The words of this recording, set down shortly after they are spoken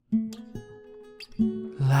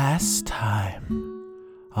Last time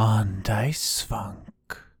on Dice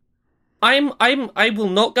Funk. I will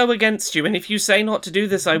not go against you, and if you say not to do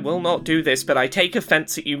this, I will not do this, but I take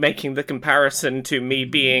offense at you making the comparison to me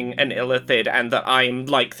being an illithid and that I'm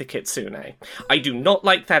like the Kitsune. I do not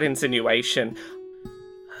like that insinuation.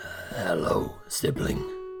 Hello, sibling.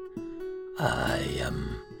 I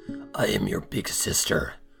am your big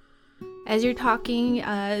sister. As you're talking,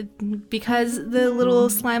 because the little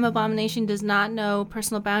slime abomination does not know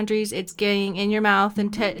personal boundaries, it's getting in your mouth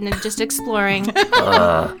and it's just exploring.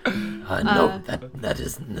 No, that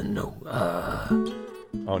is no.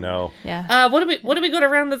 Oh no. Yeah. What do we got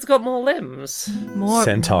around that's got more limbs? More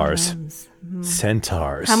Centaurs. limbs.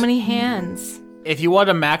 Centaurs. How many hands? If you want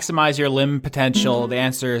to maximize your limb potential, the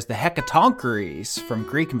answer is the Hecatoncheires from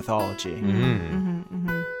Greek mythology.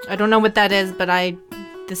 I don't know what that is, but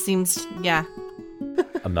this seems, yeah.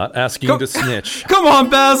 I'm not asking you to snitch. Come on,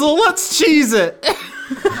 Basil, let's cheese it.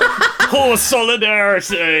 For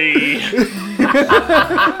solidarity!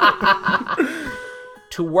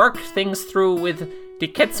 To work things through with the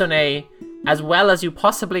Kitsune as well as you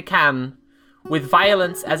possibly can, with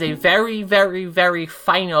violence as a very, very, very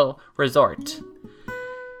final resort.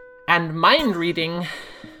 And mind reading,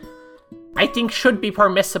 I think, should be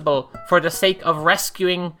permissible for the sake of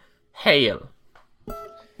rescuing Hale.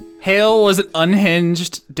 Hale was an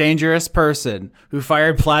unhinged, dangerous person who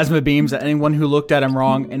fired plasma beams at anyone who looked at him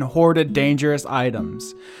wrong and hoarded dangerous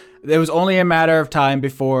items. It was only a matter of time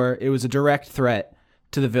before it was a direct threat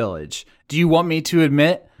to the village. Do you want me to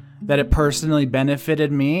admit that it personally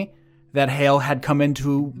benefited me that Hale had come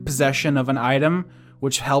into possession of an item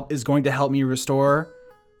which is going to help me restore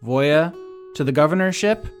Voya to the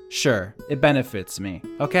governorship? Sure, it benefits me,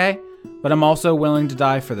 okay? But I'm also willing to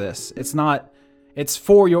die for this. It's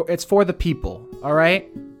for the people, all right?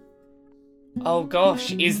 Oh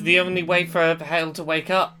gosh, is the only way for Hale to wake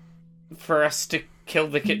up for us to kill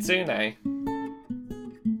the Kitsune?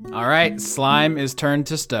 All right, slime is turned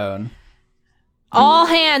to stone. All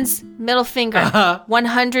hands, middle finger.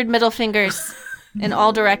 100 middle fingers in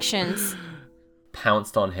all directions.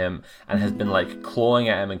 Pounced on him and has been clawing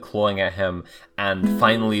at him, and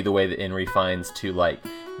finally the way that Inri finds to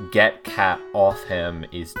get Cat off him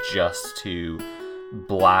is just to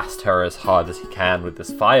blast her as hard as he can with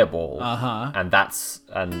this fireball. And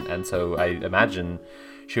so I imagine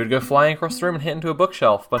she would go flying across the room and hit into a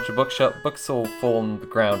bookshelf. A bunch of books all fall on the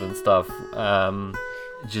ground and stuff.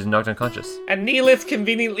 She's knocked unconscious. And Neelith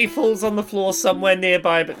conveniently falls on the floor somewhere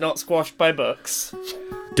nearby but not squashed by books.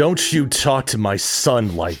 Don't you talk to my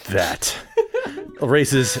son like that.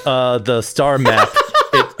 Raises the star map.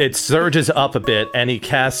 It surges up a bit, and he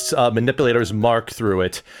casts Manipulator's Mark through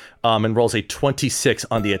it, and rolls a 26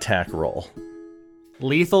 on the attack roll.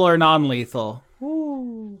 Lethal or non-lethal?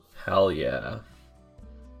 Hell yeah.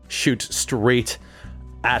 Shoots straight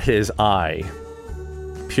at his eye,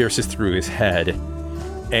 pierces through his head,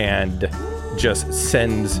 and just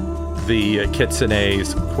sends the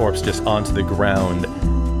Kitsune's corpse just onto the ground.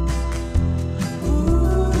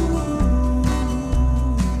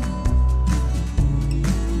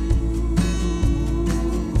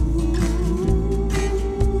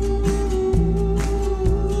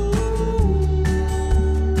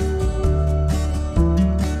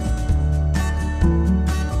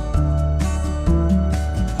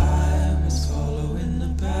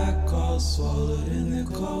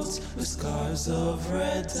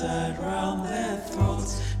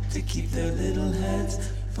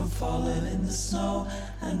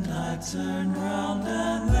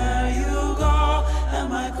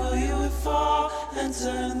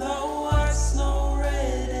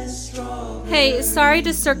 Hey, sorry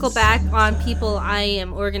to circle back on people I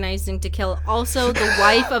am organizing to kill. Also, the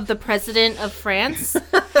wife of the president of France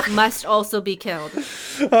must also be killed.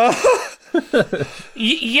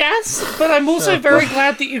 Yes, but I'm also very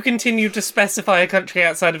glad that you continue to specify a country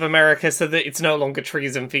outside of America so that it's no longer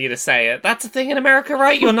treason for you to say it. That's a thing in America,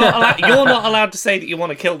 right? You're not allowed to say that you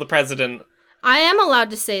want to kill the president. I am allowed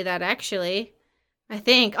to say that, actually. I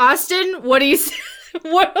think. Austin, what do you say?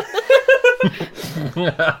 What?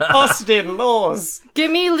 Austin, laws. Give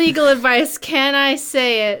me legal advice. Can I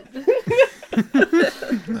say it?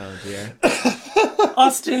 Oh, dear.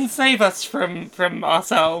 Austin, save us from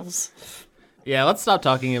ourselves. Yeah, let's stop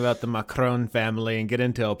talking about the Macron family and get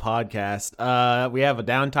into a podcast. We have a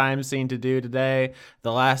downtime scene to do today.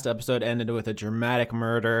 The last episode ended with a dramatic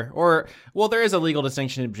murder. There is a legal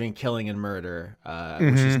distinction between killing and murder,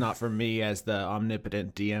 which is not for me as the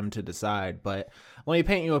omnipotent DM to decide. But let me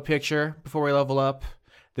paint you a picture before we level up.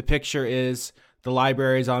 The picture is the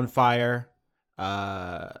library's on fire.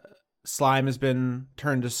 slime has been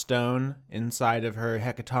turned to stone inside of her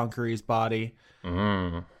Hecatoncheires body.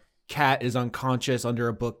 Cat is unconscious under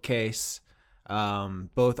a bookcase.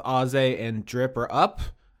 Both Aze and Drip are up,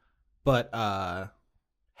 but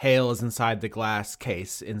Hale is inside the glass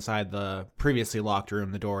case inside the previously locked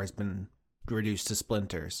room. The door has been reduced to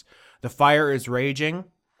splinters. The fire is raging,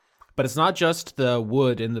 but it's not just the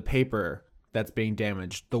wood and the paper that's being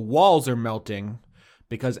damaged. The walls are melting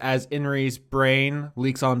because as Inri's brain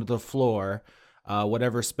leaks onto the floor,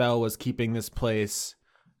 whatever spell was keeping this place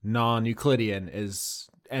non-Euclidean is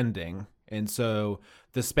ending. And so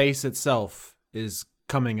the space itself is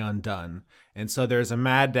coming undone. And so there's a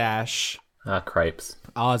mad dash. Cripes.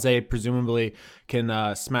 Aze presumably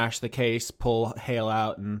can smash the case, pull Hale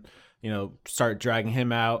out, and start dragging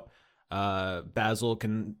him out. Basil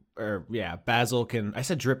can. I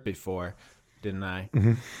said Drip before, didn't I?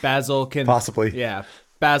 Mm-hmm. Basil can possibly. Yeah,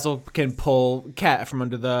 Basil can pull Cat from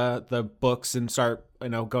under the books and start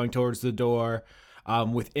going towards the door.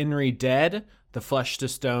 With Inri dead, the flesh to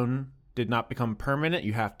stone did not become permanent.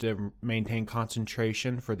 You have to maintain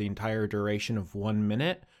concentration for the entire duration of 1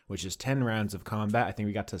 minute, which is 10 rounds of combat. I think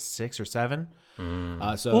we got to 6 or 7.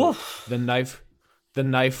 So the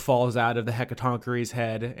knife falls out of the Hecatoncheires'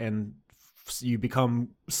 head, and you become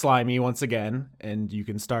slimy once again. And you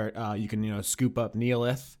can start. You can scoop up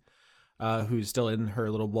Neolith, who's still in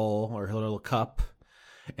her little bowl or her little cup,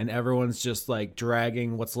 and everyone's just like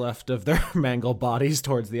dragging what's left of their mangled bodies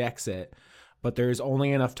towards the exit. But there's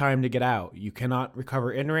only enough time to get out. You cannot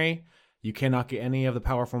recover Inri. You cannot get any of the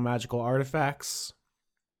powerful magical artifacts.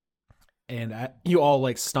 And you all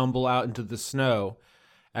like stumble out into the snow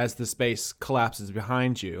as the space collapses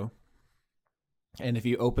behind you. And if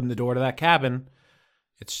you open the door to that cabin,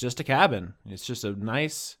 it's just a cabin. It's just a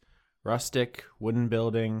nice, rustic wooden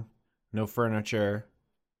building. No furniture.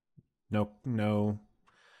 No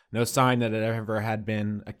sign that it ever had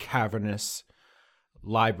been a cavernous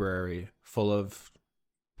library full of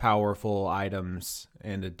powerful items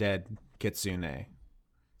and a dead kitsune.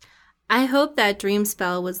 I hope that dream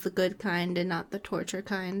spell was the good kind and not the torture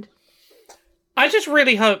kind. I just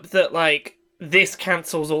really hope that, this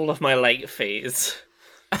cancels all of my late fees.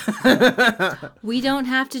 We don't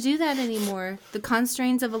have to do that anymore. The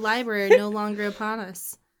constraints of a library are no longer upon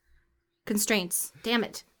us. Constraints. Damn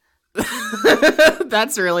it.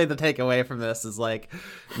 That's really the takeaway from this is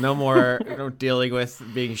no more dealing with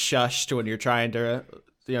being shushed when you're trying to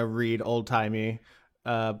read old-timey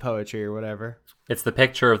poetry or whatever. It's the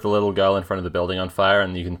picture of the little girl in front of the building on fire,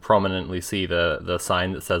 and you can prominently see the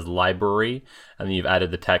sign that says library, and then you've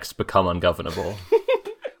added the text become ungovernable.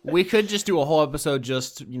 We could just do a whole episode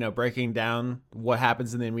just, breaking down what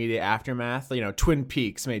happens in the immediate aftermath. Twin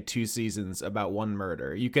Peaks made 2 seasons about one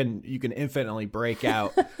murder. You can infinitely break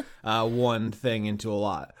out one thing into a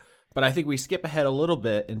lot. But I think we skip ahead a little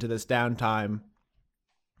bit into this downtime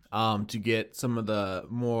to get some of the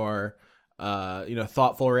more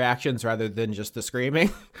thoughtful reactions rather than just the screaming.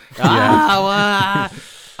 I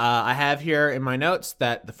have here in my notes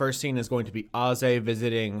that the first scene is going to be Aze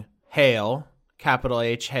visiting Hale. Capital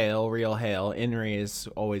H, Hale, real Hale. Inri is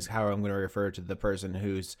always how I'm going to refer to the person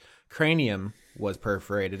whose cranium was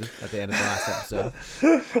perforated at the end of the last episode.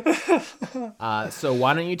 So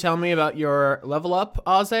why don't you tell me about your level up,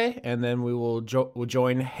 Aze, and then we will we'll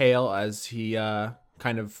join Hale as he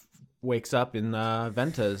kind of wakes up in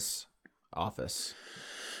Venta's office.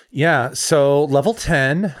 Yeah, so level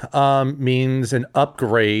 10 means an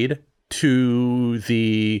upgrade to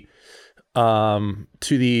the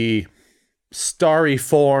starry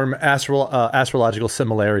form astrological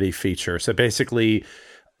similarity feature. So basically,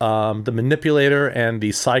 the manipulator and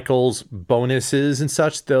the cycles bonuses and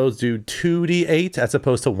such, those do 2d8 as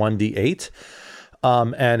opposed to 1d8.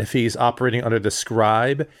 And if he's operating under the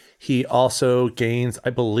scribe, he also gains, I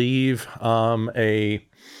believe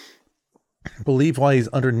while he's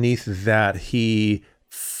underneath that, he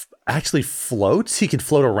actually floats. He can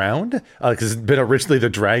float around because it's been originally the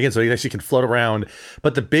dragon, so he actually can float around.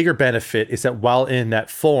 But the bigger benefit is that while in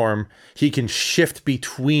that form, he can shift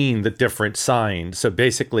between the different signs. So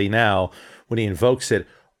basically now, when he invokes it,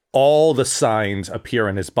 all the signs appear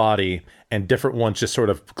in his body, and different ones just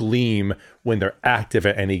sort of gleam when they're active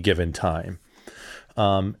at any given time.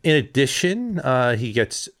 In addition, he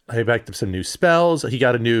picked up some new spells. He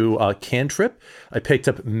got a new cantrip. I picked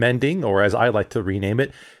up Mending, or as I like to rename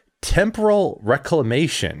it, Temporal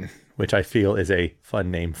Reclamation, which I feel is a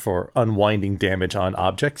fun name for unwinding damage on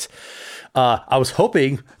objects. I was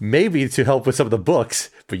hoping maybe to help with some of the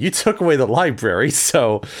books, but you took away the library,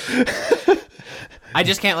 so... I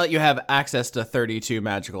just can't let you have access to 32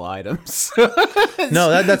 magical items.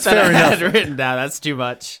 No, that's fair I enough. had written down. That's too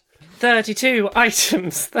much. 32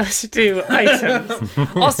 items. 32 items.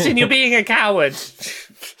 Austin, you're being a coward.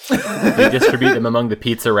 You distribute them among the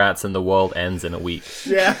pizza rats and the world ends in a week.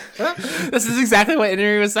 Yeah. This is exactly what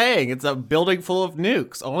Henry was saying. It's a building full of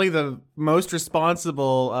nukes. Only the most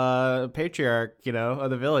responsible patriarch, of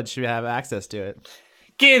the village should have access to it.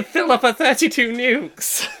 Give Philippa 32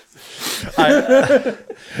 nukes.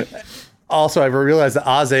 Also, I realized that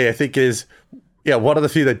Aze, I think, is one of the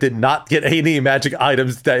few that did not get any magic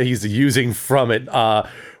items that he's using from it.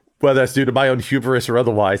 Whether that's due to my own hubris or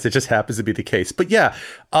otherwise, it just happens to be the case. But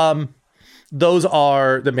those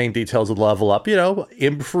are the main details of the level up.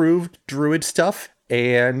 Improved druid stuff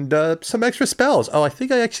and some extra spells. Oh, I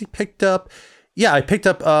think I actually picked up. Yeah, I picked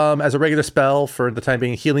up as a regular spell for the time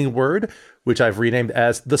being Healing Word, which I've renamed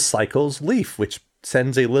as the Cycle's Leaf, which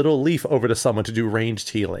sends a little leaf over to someone to do ranged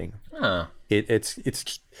healing. Huh.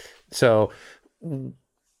 It's so.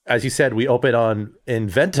 As you said, we open in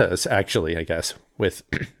Ventus, actually, I guess, with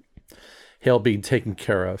Hale being taken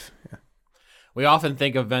care of. Yeah. We often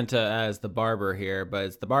think of Venta as the barber here, but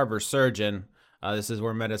it's the barber surgeon. This is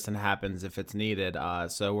where medicine happens if it's needed.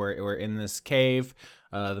 So we're in this cave.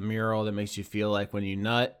 The mural that makes you feel like when you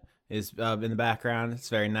nut is in the background. It's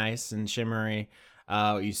very nice and shimmery.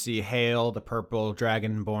 You see Hale, the purple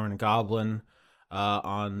dragonborn goblin,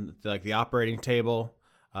 on the operating table.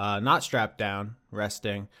 Not strapped down,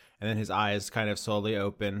 resting, and then his eyes kind of slowly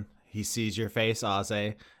open. He sees your face,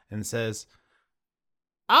 Aze, and says,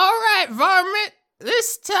 "All right, varmint,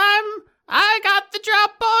 this time I got the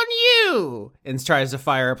drop on you," and tries to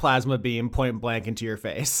fire a plasma beam point blank into your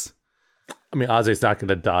face. I mean, Aze's not going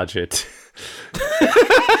to dodge it.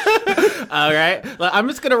 All right, I'm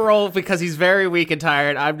just going to roll because he's very weak and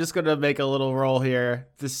tired. I'm just going to make a little roll here.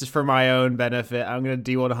 This is for my own benefit. I'm going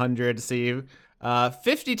to D100 to see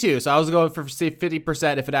 52. So I was going for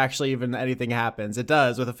 50% if it actually even anything happens. It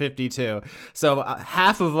does with a 52. So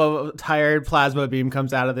half of a tired plasma beam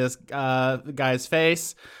comes out of this guy's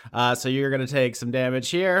face. So you're going to take some damage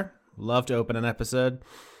here. Love to open an episode.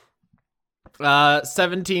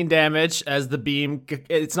 17 damage as the beam.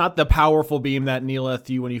 It's not the powerful beam that Neelith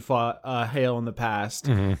you when you fought Hale in the past,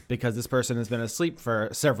 because this person has been asleep for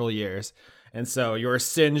several years. And so you're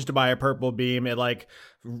singed by a purple beam. It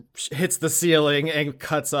hits the ceiling and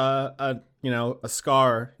cuts a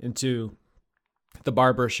scar into the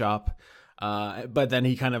barber shop. But then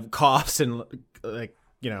he kind of coughs and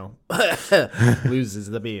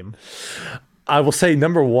loses the beam. I will say,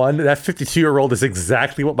 number one, that 52-year-old is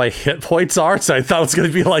exactly what my hit points are. So I thought it was going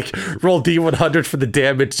to be roll D100 for the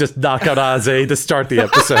damage, just knock out Aze to start the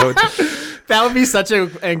episode. That would be such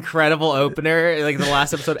an incredible opener. The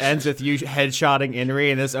last episode ends with you headshotting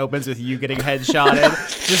Inri, and this opens with you getting headshotted.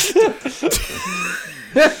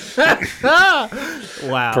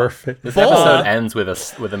 Wow. Perfect. This episode ends with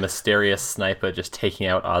a mysterious sniper just taking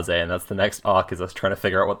out Aze, and that's the next arc, is us trying to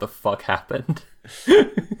figure out what the fuck happened.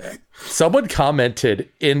 Someone commented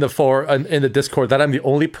in the Discord that I'm the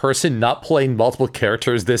only person not playing multiple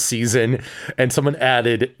characters this season, and someone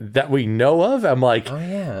added that we know of. I'm like, oh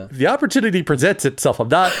yeah, the opportunity presents itself. I'm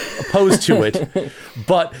not opposed to it,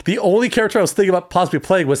 but the only character I was thinking about possibly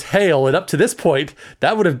playing was Hale, and up to this point,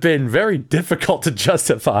 that would have been very difficult to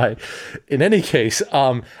justify. In any case,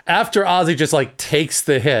 after Ozzy just takes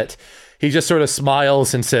the hit, he just sort of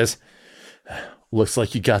smiles and says, "Looks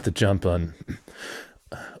like you got the jump on."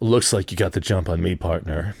 Looks like you got the jump on me,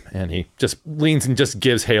 partner. And he just leans and just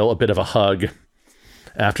gives Hale a bit of a hug.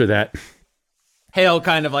 After that, Hale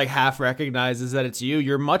kind of half recognizes that it's you.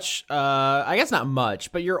 You're much, I guess not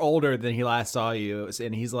much, but you're older than he last saw you.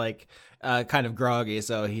 And he's kind of groggy.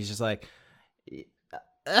 So he's just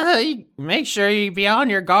make sure you be on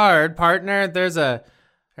your guard, partner. There's a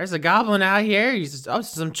goblin out here. He's up to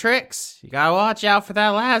some tricks. You gotta watch out for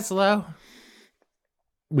that Laszlo.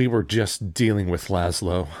 We were just dealing with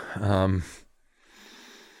Laszlo.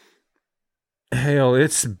 Hale,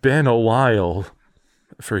 it's been a while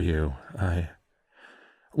for you.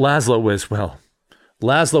 Laszlo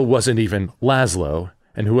wasn't even Laszlo,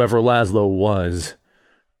 and whoever Laszlo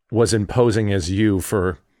was imposing as you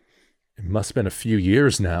for, it must have been a few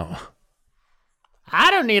years now. I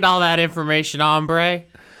don't need all that information, hombre.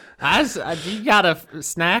 You got a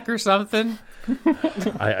snack or something?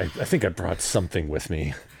 I think I brought something with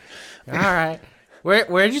me. All right.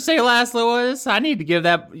 Where'd you say Laszlo was? I give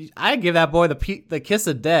that boy the kiss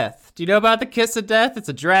of death. Do you know about the kiss of death? It's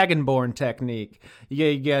a dragonborn technique.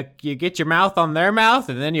 You get your mouth on their mouth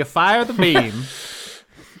and then you fire the beam.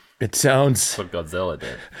 It sounds. That's what Godzilla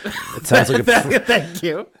did. It sounds like Thank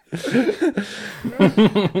you.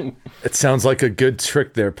 It sounds like a good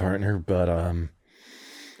trick there, partner. But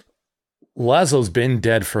Laszlo's been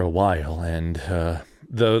dead for a while, and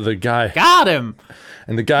the guy Got him.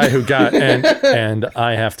 and the guy who got and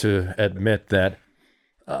I have to admit that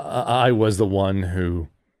I was the one who,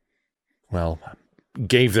 well,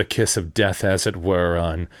 gave the kiss of death, as it were,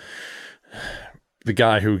 on the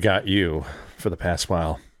guy who got you for the past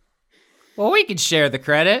while. Well, we could share the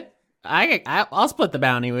credit. I'll split the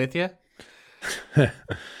bounty with you.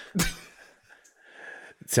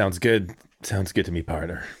 Sounds good. Sounds good to me,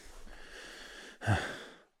 partner.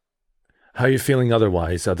 How are you feeling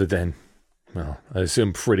otherwise, other than, well, I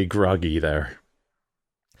assume pretty groggy there?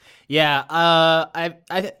 Yeah,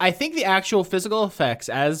 I think the actual physical effects,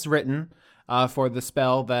 as written for the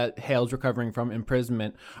spell that Hale's recovering from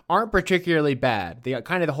imprisonment, aren't particularly bad.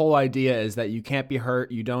 The whole idea is that you can't be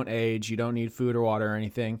hurt, you don't age, you don't need food or water or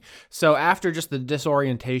anything. So after just the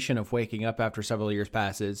disorientation of waking up after several years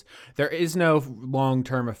passes, there is no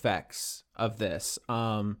long-term effects of this.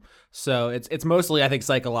 So it's mostly, I think,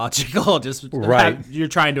 psychological. Just right. You're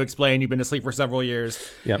trying to explain you've been asleep for several years,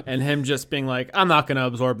 Yep. and him just being like, I'm not going to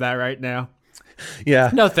absorb that right now. Yeah.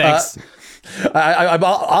 No thanks. I'm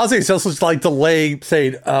honestly just like delaying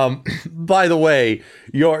saying, by the way,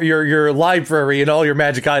 your library and all your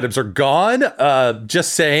magic items are gone.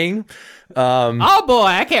 Just saying. Oh boy,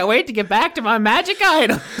 I can't wait to get back to my magic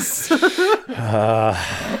items.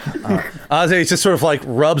 Honestly, he just sort of like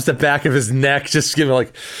rubs the back of his neck, just giving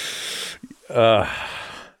like,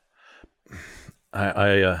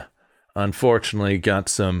 I unfortunately got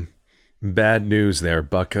some bad news there,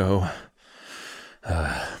 bucko.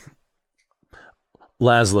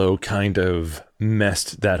 Laszlo kind of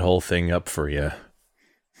messed that whole thing up for you.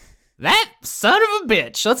 That son of a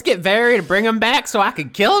bitch. Let's get Barry to bring him back so I can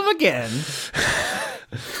kill him again.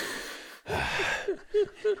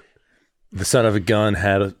 The son of a gun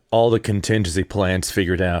had all the contingency plans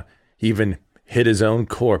figured out. He even hid his own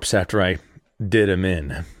corpse after I did him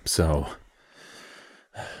in. So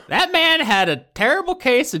That man had a terrible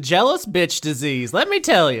case of jealous bitch disease, let me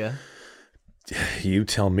tell you. you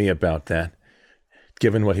tell me about that.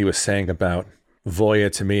 Given what he was saying about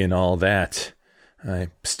Voya to me and all that, I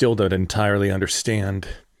still don't entirely understand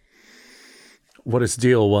what his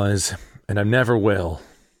deal was, and I never will.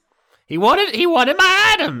 He wanted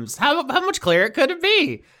my items. How much clearer could it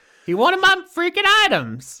be? He wanted my freaking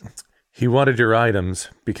items. He wanted your items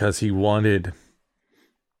because he wanted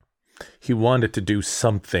to do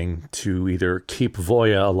something to either keep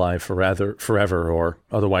Voya alive forever or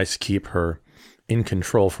otherwise keep her in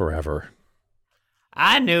control forever.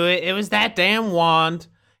 I knew it. It was that damn wand.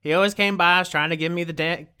 He always came by us trying to give me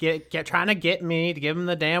trying to get me to give him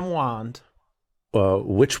the damn wand.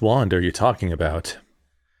 Which wand are you talking about?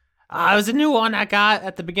 It was a new one I got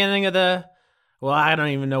at the beginning of well, I don't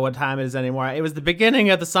even know what time it is anymore. It was the beginning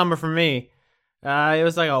of the summer for me. It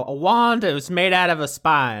was like a wand. It was made out of a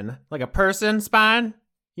spine, like a person spine.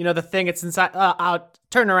 You know, the thing it's inside. I'll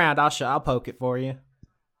turn around. I'll poke it for you.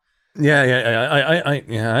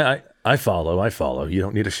 Yeah. I follow. You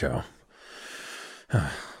don't need a show.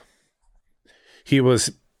 He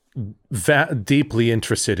was deeply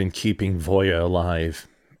interested in keeping Voya alive,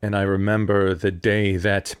 and I remember the day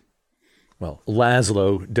that, well,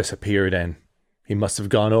 Laszlo disappeared, and he must have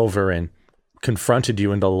gone over and confronted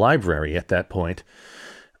you in the library at that point.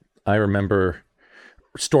 I remember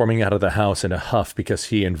storming out of the house in a huff because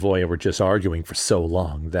he and Voya were just arguing for so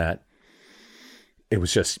long that it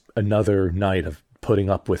was just another night of putting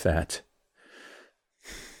up with that.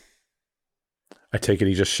 I take it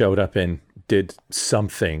he just showed up and did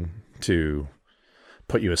something to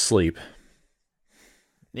put you asleep.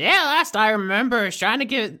 Yeah, last I remember, he was trying to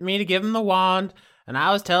get me to give him the wand, and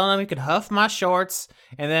I was telling him he could huff my shorts,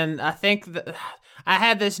 and then I think that I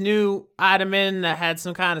had this new item in that had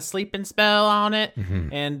some kind of sleeping spell on it,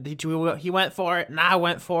 and he went for it, and I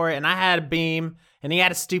went for it, and I had a beam, and he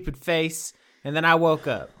had a stupid face, and then I woke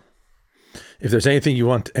up. If there's anything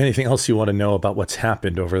else you want to know about what's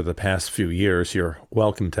happened over the past few years, you're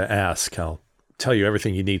welcome to ask. I'll tell you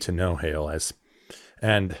everything you need to know, Hale.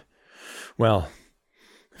 And, well,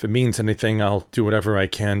 if it means anything, I'll do whatever I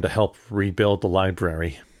can to help rebuild the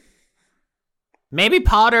library. Maybe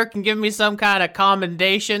Potter can give me some kind of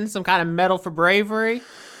commendation, some kind of medal for bravery.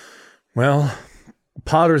 Well,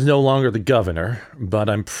 Potter's no longer the governor, but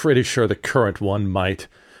I'm pretty sure the current one might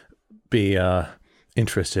be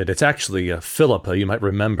interested. It's actually Philippa. You might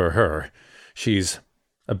remember her. She's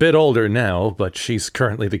a bit older now, but she's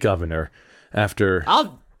currently the governor. After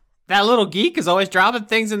that little geek is always dropping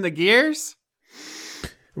things in the gears.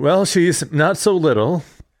 Well, she's not so little.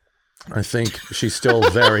 I think she's still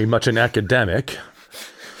very much an academic.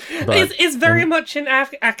 But Is very much an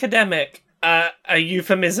academic. a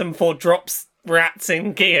euphemism for drops rats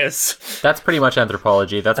in gears. That's pretty much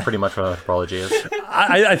anthropology. That's pretty much what anthropology is.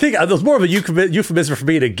 I think there's more of a euphemism for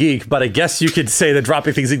being a geek, but I guess you could say that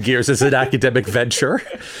dropping things in gears is an academic venture.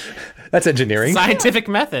 That's engineering. Scientific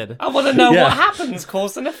method. I want to know what happens,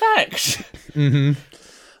 cause and effect.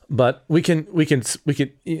 But we can.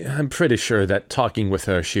 I'm pretty sure that talking with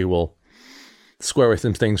her, she will square with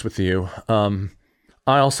some things with you.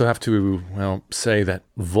 I also have to, say that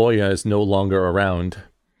Voya is no longer around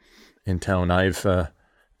in town. I've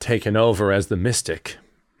taken over as the Mystic.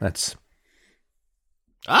 That's.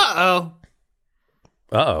 Uh-oh.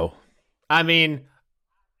 Uh-oh. I mean,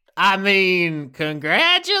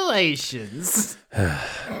 congratulations.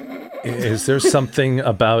 Is there something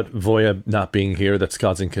about Voya not being here that's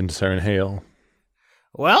causing concern, Hale?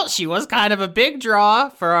 Well, she was kind of a big draw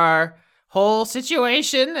for our whole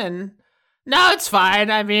situation, and no, it's fine.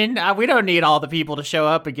 I mean, we don't need all the people to show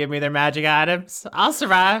up and give me their magic items. I'll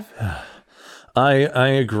survive. I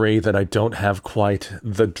agree that I don't have quite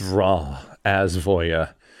the draw as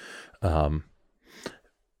Voya.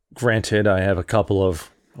 Granted, I have a couple of,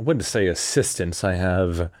 I wouldn't say assistants. I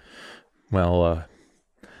have, I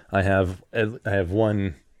have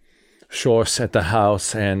one Shorse at the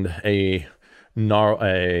house and a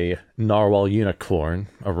narwhal unicorn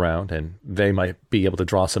around, and they might be able to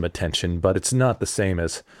draw some attention, but it's not the same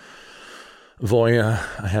as Voya,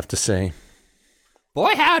 I have to say.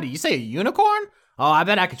 Boy, howdy, you say a unicorn? Oh, I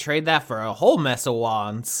bet I could trade that for a whole mess of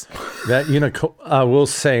wands. That unicorn, I will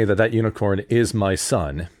say that unicorn is my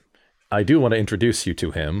son. I do want to introduce you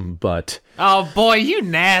to him, but... Oh boy, you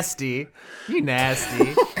nasty. You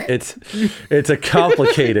nasty. It's a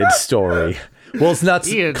complicated story. Well, it's not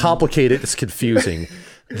complicated, it's confusing.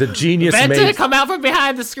 The genius Venta, come out from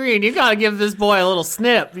behind the screen. You gotta give this boy a little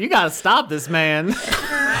snip. You gotta stop this man.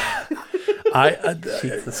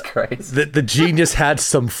 Jesus Christ. The genius had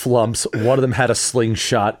some flumps. One of them had a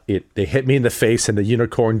slingshot. They hit me in the face, and the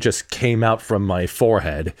unicorn just came out from my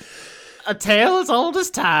forehead. A tale as old as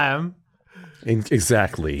time.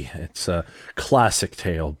 Exactly. It's a classic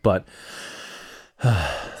tale, but...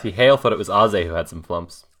 See, Hale thought it was Aze who had some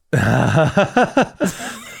flumps. I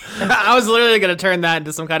was literally going to turn that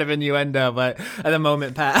into some kind of innuendo, but the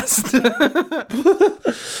moment passed.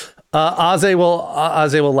 Aze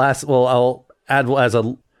will last. Well, I'll add as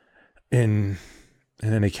a. In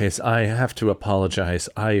any case, I have to apologize.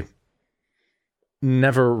 I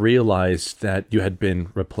never realized that you had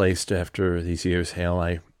been replaced after these years, Hale.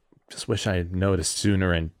 I just wish I had noticed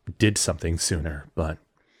sooner and did something sooner, but...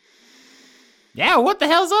 Yeah, what the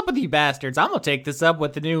hell's up with you bastards? I'm gonna take this up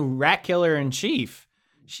with the new rat killer in chief.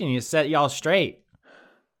 She needs to set y'all straight.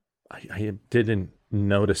 I didn't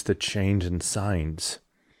notice the change in signs.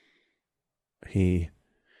 He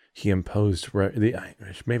imposed...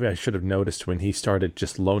 Maybe I should have noticed when he started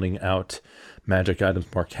just loaning out magic items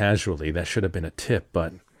more casually. That should have been a tip,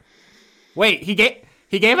 but... Wait, he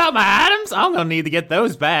gave out my items? I'm gonna need to get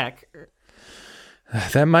those back.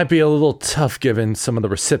 That might be a little tough given some of the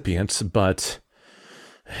recipients, but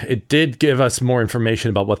it did give us more information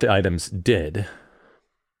about what the items did.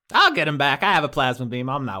 I'll get them back. I have a plasma beam.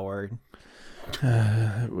 I'm not worried.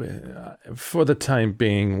 For the time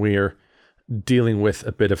being, we're dealing with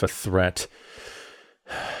a bit of a threat.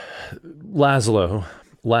 Laszlo,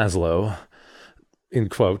 in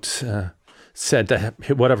quotes, said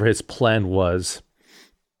that whatever his plan was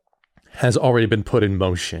has already been put in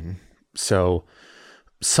motion. So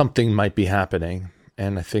something might be happening,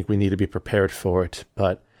 and I think we need to be prepared for it.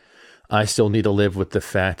 But I still need to live with the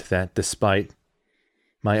fact that despite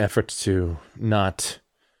my efforts to not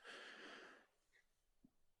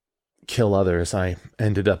kill others, I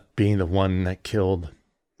ended up being the one that killed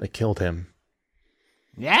him.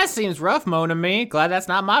 Yeah, seems rough, Mo, to me. Glad that's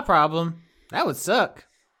not my problem. That would suck.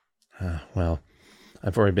 Well,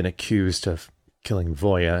 I've already been accused of killing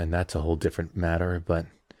Voya, and that's a whole different matter, but...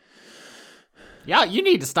 Yeah, you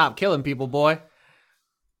need to stop killing people, boy.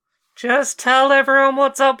 Just tell everyone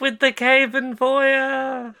what's up with the cave and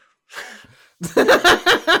Voya.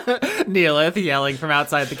 Neelith yelling from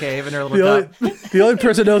outside the cave in her little cup. The only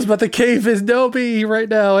person who knows about the cave is Nobi right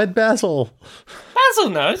now, and Basil. Basil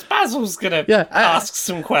knows. Basil's gonna ask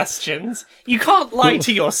some questions. You can't lie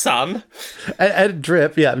to your son. And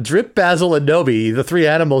Drip, Basil, and Nobi, the three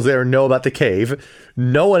animals there know about the cave.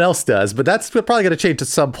 No one else does, but that's probably going to change at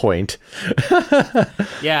some point.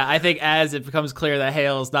 Yeah, I think as it becomes clear that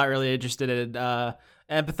Hale's not really interested in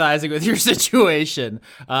empathizing with your situation,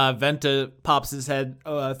 Venta pops his head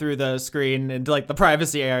through the screen into like the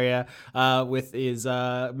privacy area with his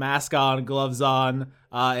mask on, gloves on,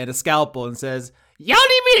 and a scalpel, and says, "Y'all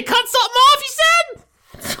need me to cut something off, you said?"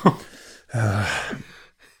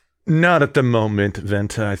 Not at the moment,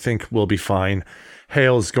 Venta. I think we'll be fine.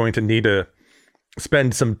 Hale's going to need to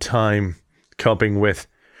spend some time coping with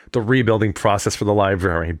the rebuilding process for the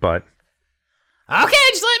library, but... Okay,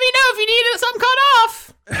 just let me know if you need something cut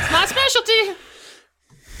off. It's my specialty.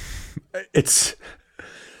 It's...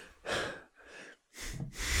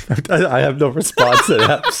 I have no response to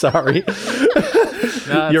that. I'm sorry.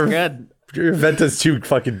 No, it's good. Your Venta's too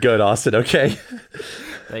fucking good, Austin, okay?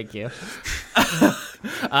 Thank you.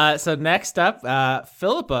 So next up,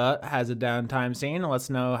 Philippa has a downtime scene. Let's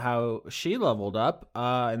know how she leveled up,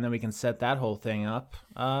 and then we can set that whole thing up.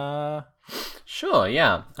 Sure,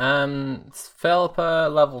 yeah. Philippa,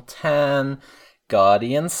 level 10,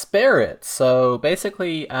 Guardian Spirit. So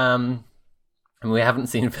basically, we haven't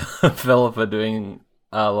seen Philippa doing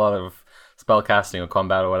a lot of spellcasting or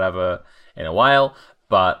combat or whatever in a while,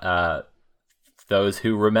 but those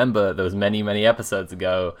who remember those many, many episodes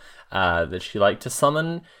ago, that she liked to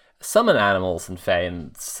summon animals and fae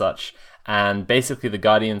and such. And basically the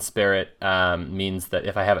Guardian Spirit means that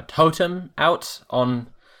if I have a totem out on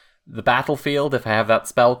the battlefield, if I have that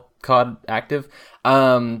spell card active,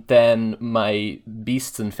 then my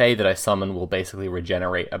beasts and fae that I summon will basically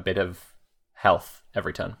regenerate a bit of health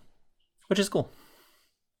every turn, which is cool.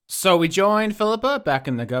 So we joined Philippa back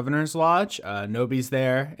in the governor's lodge. Nobi's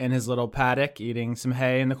there in his little paddock eating some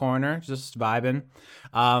hay in the corner, just vibing.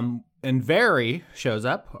 And Very shows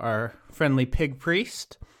up, our friendly pig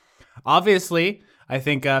priest. Obviously, I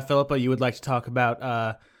think, Philippa, you would like to talk about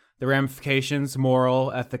the ramifications,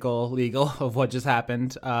 moral, ethical, legal, of what just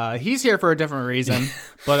happened. He's here for a different reason,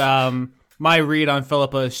 but my read on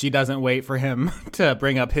Philippa is she doesn't wait for him to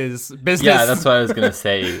bring up his business. Yeah, that's what I was going to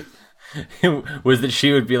say. Was that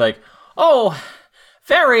she would be like, "Oh,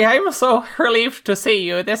 Very, I'm so relieved to see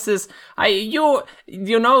you. This is you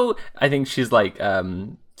know." I think she's like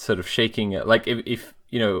sort of shaking it, like if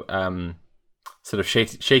you know sort of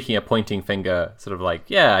shaking a pointing finger, sort of like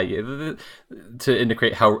to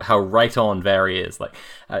indicate how right on Very is. Like,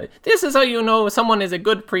 this is how you know someone is a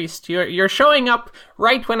good priest. You're showing up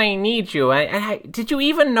right when I need you. Did you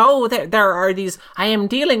even know that there are these? I am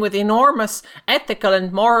dealing with enormous ethical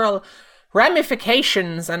and moral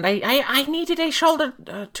ramifications, and I needed a shoulder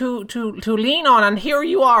to lean on, and here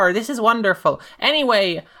you are. This is wonderful.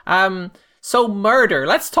 Anyway, so murder.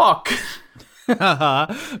 Let's talk.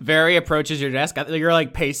 Very approaches your desk. You're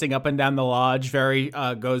like pacing up and down the lodge. Very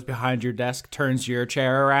goes behind your desk, turns your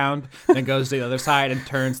chair around, then goes to the other side and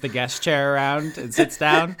turns the guest chair around and sits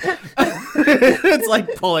down. It's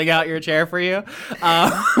like pulling out your chair for you.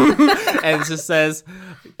 And just says,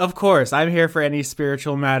 "Of course, I'm here for any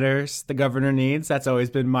spiritual matters the governor needs. That's always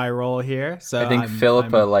been my role here." So I think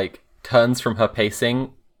Philippa like turns from her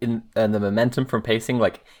pacing and the momentum from pacing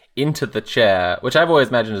like into the chair, which I've always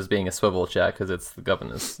imagined as being a swivel chair because it's the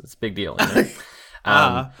governor's. It's a big deal, you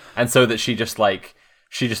know? And so that she just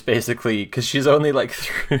basically, because she's only like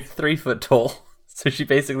 3 foot tall, so she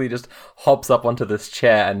basically just hops up onto this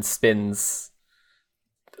chair and spins.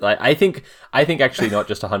 Like I think actually not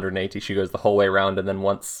just 180. She goes the whole way around and then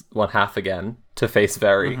one half again to face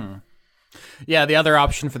Very. Mm-hmm. Yeah, the other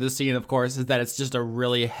option for this scene, of course, is that it's just a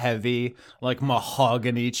really heavy, like,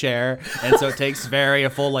 mahogany chair, and so it takes Very a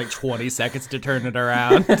full, like, 20 seconds to turn it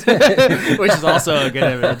around, which is also a good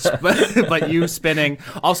image. But you spinning...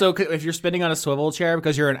 Also, if you're spinning on a swivel chair,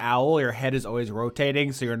 because you're an owl, your head is always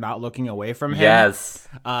rotating, so you're not looking away from him. Yes.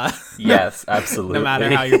 Yes, absolutely. No matter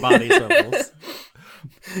how your body swivels.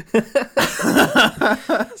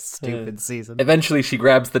 Stupid season. Eventually she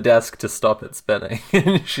grabs the desk to stop it spinning.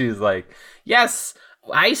 And she's like, "Yes,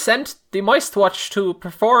 I sent the Moist Watch to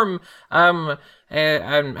perform an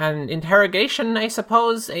interrogation, I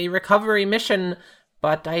suppose, a recovery mission,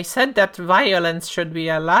 but I said that violence should be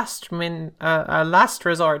a last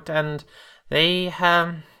resort, and they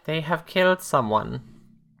have killed someone."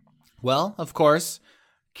 Well, of course,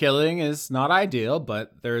 killing is not ideal,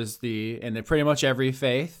 but there's in pretty much every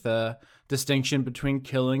faith, the distinction between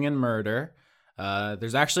killing and murder.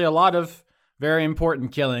 There's actually a lot of very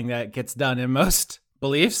important killing that gets done in most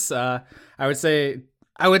beliefs. I would say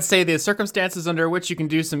the circumstances under which you can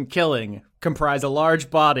do some killing comprise a large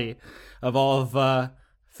body of all of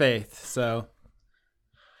faith. So,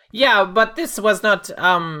 yeah, but this was not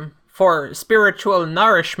for spiritual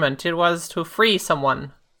nourishment. It was to free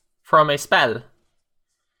someone from a spell.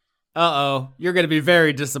 Uh-oh, you're going to be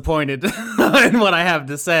very disappointed in what I have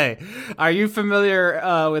to say. Are you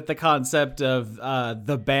familiar with the concept of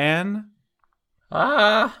the ban?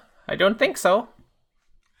 I don't think so.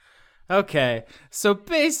 Okay, so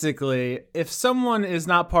basically, if someone is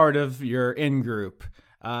not part of your in-group,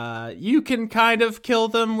 you can kind of kill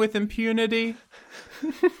them with impunity.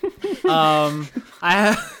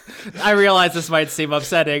 I realize this might seem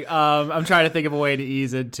upsetting. I'm trying to think of a way to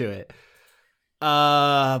ease into it.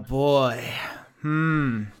 Boy.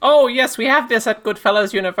 Oh, yes, we have this at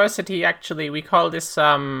Goodfellas University, actually. We call this,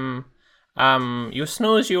 you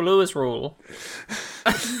snooze, you lose rule.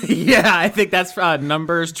 Yeah, I think that's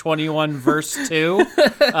Numbers 21, verse 2.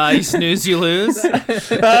 You snooze, you lose.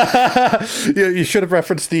 You should have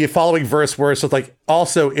referenced the following verse where it's like,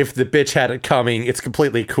 also, if the bitch had it coming, it's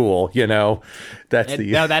completely cool, you know?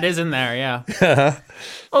 No, that is in there, yeah.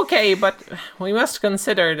 Okay, but we must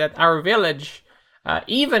consider that our village,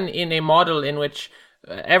 even in a model in which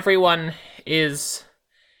everyone is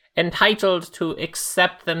entitled to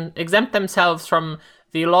exempt themselves from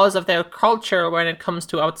the laws of their culture when it comes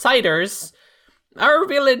to outsiders, our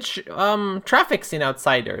village traffics in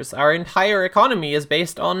outsiders. Our entire economy is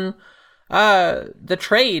based on the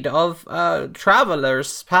trade of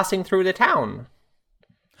travelers passing through the town.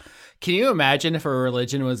 Can you imagine if a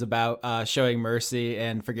religion was about showing mercy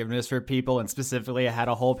and forgiveness for people, and specifically it had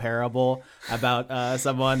a whole parable about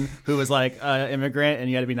someone who was like an immigrant and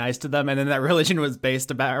you had to be nice to them, and then that religion was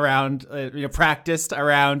based practiced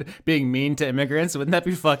around being mean to immigrants? Wouldn't that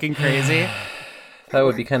be fucking crazy? That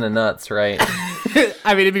would be kind of nuts, right?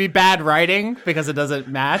 I mean, it'd be bad writing because it doesn't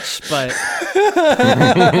match, but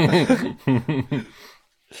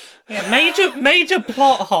Yeah, major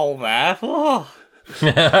plot hole there. Oh.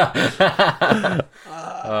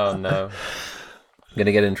 Oh no. I'm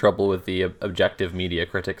gonna get in trouble with the objective media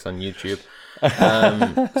critics on YouTube.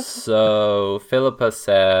 So Philippa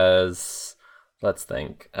says, let's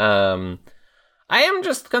think. I am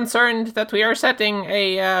just concerned that we are setting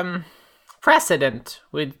a precedent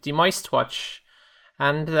with the Moist Watch,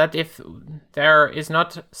 and that if there is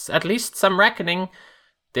not at least some reckoning,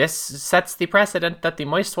 this sets the precedent that the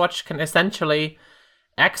Moist Watch can essentially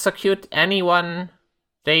execute anyone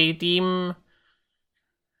they deem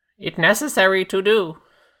it necessary to do.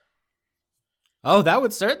 oh, that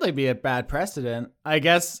would certainly be a bad precedent. I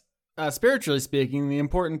guess, spiritually speaking, the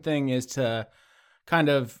important thing is to kind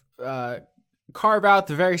of carve out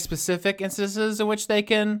the very specific instances in which they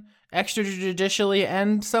can extrajudicially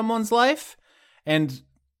end someone's life. And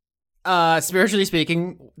spiritually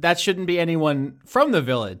speaking, that shouldn't be anyone from the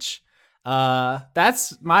village.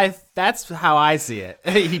 That's how I see it.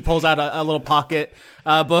 He pulls out a little pocket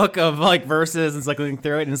book of like verses and is like looking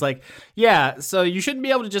through it and is like, yeah, so you shouldn't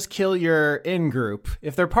be able to just kill your in-group.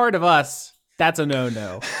 If they're part of us, that's a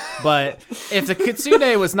no-no. But if the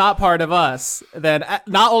Kitsune was not part of us, then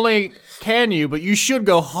not only can you, but you should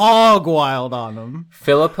go hog wild on them.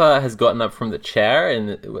 Philippa has gotten up from the chair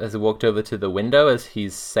and has walked over to the window as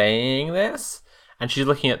he's saying this. And she's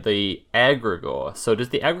looking at the egregore. So does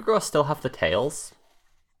the egregore still have the tails?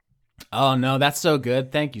 Oh no, that's so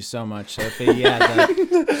good. Thank you so much, Sophie. Yeah,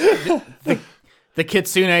 the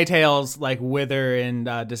kitsune tails like wither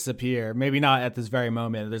and disappear. Maybe not at this very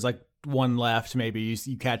moment. There's like one left. Maybe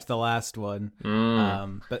you catch the last one.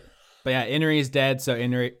 But yeah, Inri is dead, so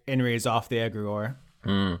Inri is off the egregore.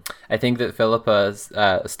 I think that Philippa is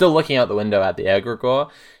still looking out the window at the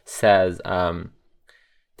egregore, says,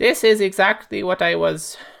 this is exactly what I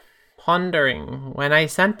was pondering when I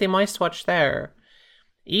sent the Moist Watch there.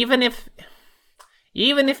 Even if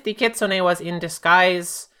the Kitsune was in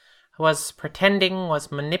disguise, was pretending,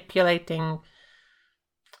 was manipulating,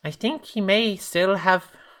 I think he may still have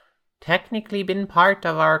technically been part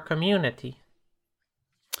of our community.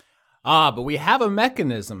 But we have a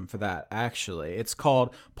mechanism for that, actually. It's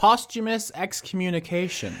called posthumous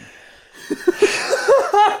excommunication.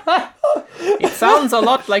 It sounds a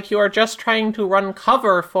lot like you are just trying to run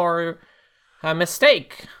cover for a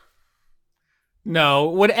mistake. No,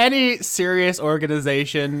 would any serious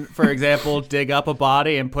organization, for example, dig up a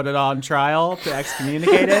body and put it on trial to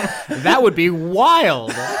excommunicate it? That would be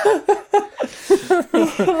wild.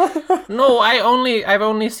 No, I've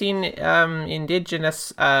only seen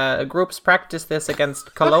indigenous groups practice this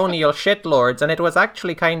against colonial shitlords, and it was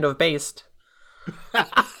actually kind of based.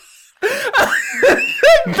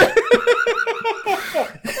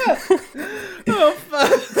 Oh, fuck.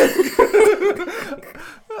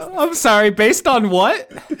 I'm sorry, based on what?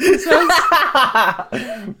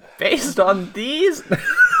 Based on these?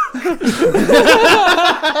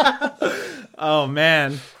 Oh,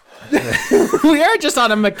 man. We are just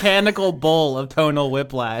on a mechanical bull of tonal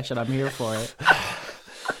whiplash, and I'm here for it.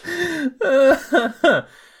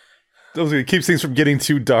 Those are gonna keep things from getting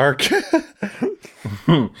too dark.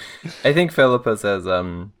 I think Philippa says,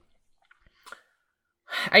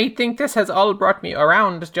 I think this has all brought me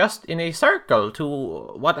around just in a circle to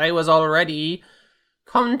what I was already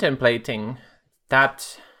contemplating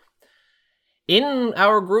that in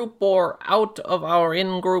our group or out of our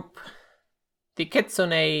in-group, the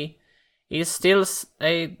Kitsune is still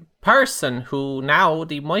a person who now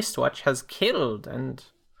the Moistwatch has killed, and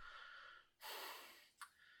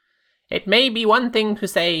it may be one thing to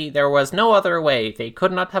say there was no other way. They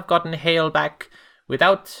could not have gotten Hale back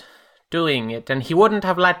without doing it, and he wouldn't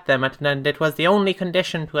have let them, and it was the only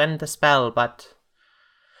condition to end the spell, but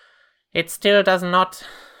it still does not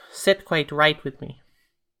sit quite right with me.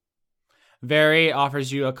 Very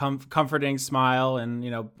offers you a comforting smile and,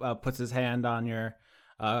 puts his hand on your,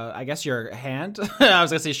 I guess your hand. I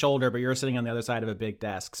was going to say shoulder, but you're sitting on the other side of a big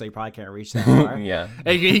desk, so you probably can't reach that far. Yeah.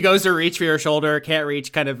 And he goes to reach for your shoulder, can't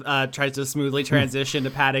reach, kind of tries to smoothly transition to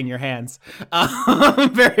patting your hands.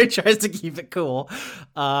 Very tries to keep it cool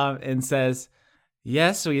and says,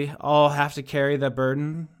 yes, we all have to carry the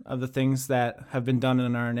burden of the things that have been done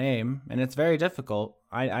in our name, and it's very difficult.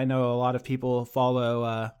 I know a lot of people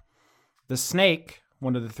follow the snake,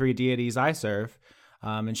 one of the 3 deities I serve,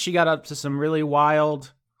 and she got up to some really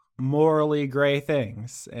wild, morally gray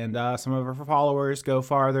things, and some of her followers go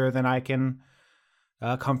farther than I can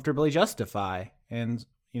comfortably justify. And,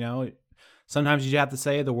 sometimes you have to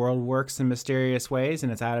say the world works in mysterious ways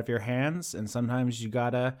and it's out of your hands, and sometimes you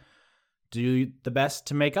gotta do the best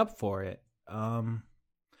to make up for it.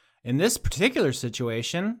 In this particular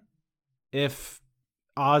situation, if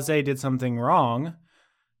Aze did something wrong,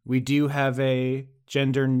 we do have a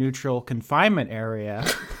gender-neutral confinement area.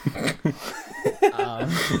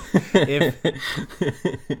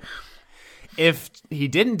 If he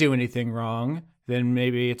didn't do anything wrong, then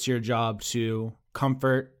maybe it's your job to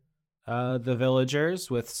comfort the villagers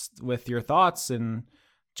with your thoughts and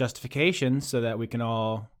justifications so that we can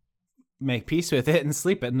all make peace with it and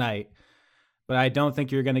sleep at night. But I don't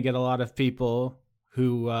think you're going to get a lot of people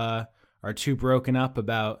who are too broken up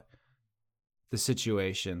about the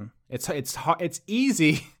situation. It's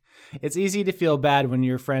easy. It's easy to feel bad when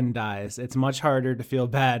your friend dies. It's much harder to feel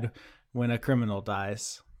bad when a criminal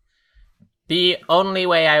dies. The only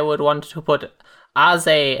way I would want to put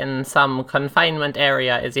Aze in some confinement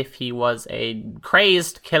area is if he was a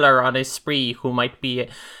crazed killer on a spree who might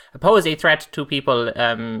pose a threat to people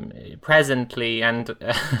presently, and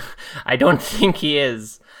I don't think he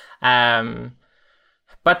is.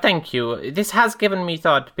 But thank you. This has given me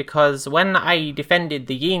thought, because when I defended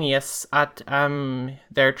the Genius at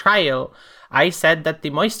their trial, I said that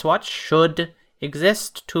the Moistwatch should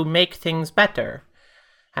exist to make things better.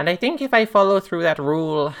 And I think if I follow through that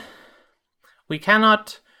rule, we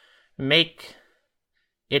cannot make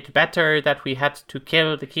it better that we had to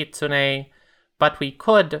kill the Kitsune, but we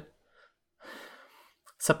could,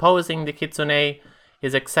 supposing the Kitsune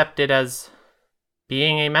is accepted as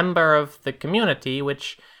being a member of the community,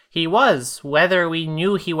 which he was, whether we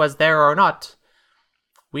knew he was there or not,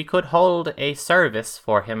 we could hold a service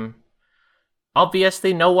for him.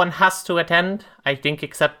 Obviously, no one has to attend, I think,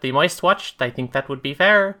 except the Moistwatch. I think that would be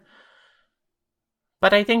fair.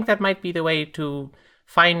 But I think that might be the way to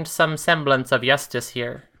find some semblance of justice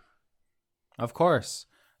here. Of course.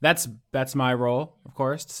 That's my role, of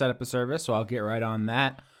course, to set up a service, so I'll get right on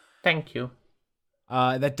that. Thank you.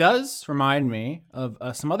 That does remind me of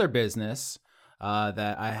some other business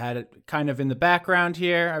that I had kind of in the background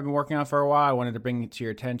here. I've been working on for a while. I wanted to bring it to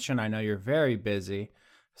your attention. I know you're very busy,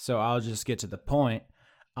 so I'll just get to the point.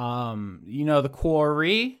 The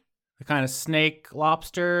quarry, the kind of snake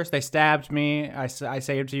lobsters, they stabbed me. I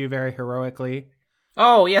saved you very heroically.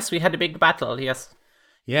 Oh, yes, we had a big battle, yes.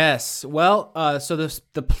 Yes. Well, so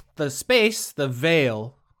the space, the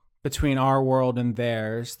veil between our world and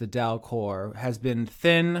theirs, the Dalcor, has been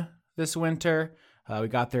thin this winter. We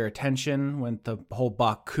got their attention when the whole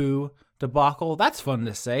Baku debacle. That's fun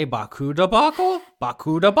to say. Baku debacle?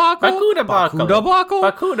 Baku debacle? Baku debacle. Baku debacle?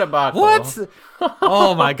 Baku debacle. What?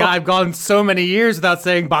 Oh my god, I've gone so many years without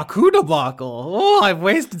saying Baku debacle. Oh, I've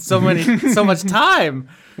wasted so much time.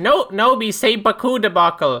 No, Nobi, say Baku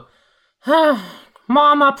debacle.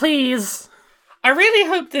 Mama, please. I really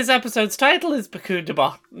hope this episode's title is Baku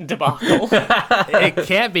debacle. It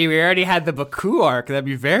can't be. We already had the Baku arc. That'd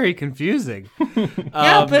be very confusing.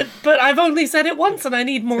 Yeah, but I've only said it once, and I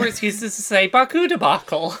need more excuses to say Baku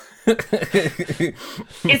debacle.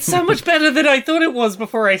 It's so much better than I thought it was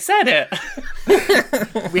before I said it.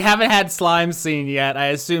 We haven't had Slime Scene yet. I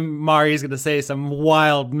assume Mari's going to say some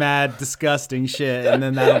wild, mad, disgusting shit, and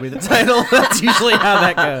then that'll be the title. That's usually how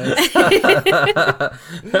that goes.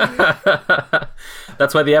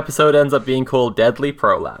 That's why the episode ends up being called Deadly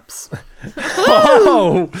Prolapse.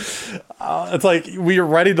 Oh! It's like we are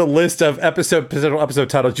writing the list of potential episode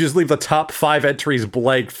titles. You just leave the top 5 entries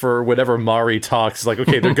blank for whenever Mari talks. It's like,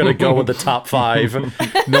 okay, they're gonna go with the top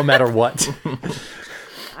 5, no matter what.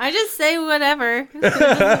 I just say whatever.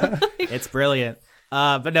 It's brilliant.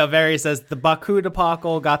 But no, Very says the Baku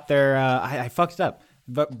debacle got their. I fucked it up.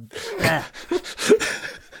 But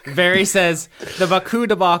Very says the Baku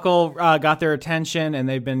debacle got their attention, and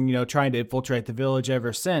they've been, trying to infiltrate the village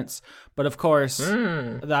ever since. But of course,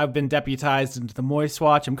 I've been deputized into the Moist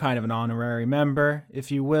Watch. I'm kind of an honorary member, if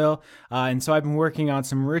you will, and so I've been working on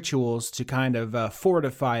some rituals to kind of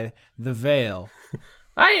fortify the Veil.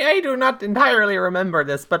 I do not entirely remember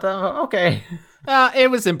this, but okay.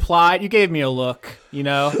 It was implied. You gave me a look,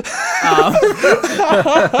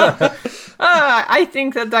 I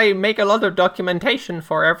think that I make a lot of documentation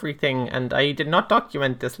for everything, and I did not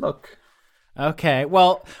document this look. Okay,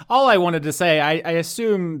 well, all I wanted to say, I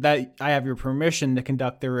assume that I have your permission to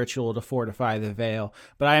conduct the ritual to fortify the Veil,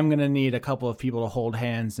 but I am going to need a couple of people to hold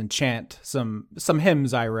hands and chant some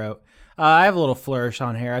hymns I wrote. I have a little flourish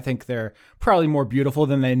on here. I think they're probably more beautiful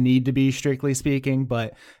than they need to be, strictly speaking,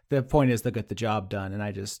 but the point is they'll get the job done, and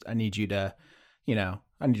I need you to, I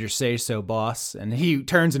need your say-so, boss. And he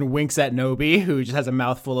turns and winks at Nobi, who just has a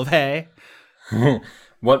mouthful of hay.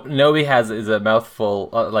 What Nobi has is a mouthful,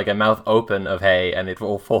 like a mouth open of hay, and it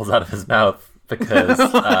all falls out of his mouth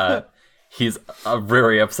because he's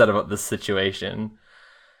very upset about this situation.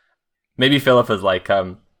 Maybe Philippa's like,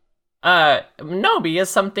 Nobi,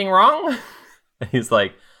 is something wrong? He's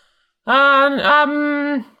like,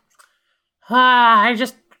 I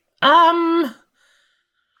just,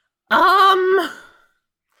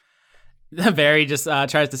 Very just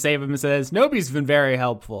tries to save him and says, Nobi's been very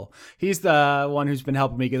helpful. He's the one who's been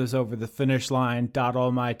helping me get us over the finish line, dot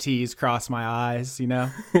all my T's, cross my I's,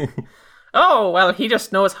 Oh, well, he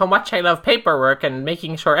just knows how much I love paperwork and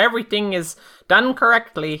making sure everything is done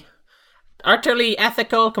correctly. Utterly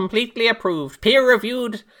ethical, completely approved,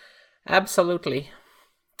 peer-reviewed. Absolutely.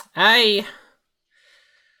 I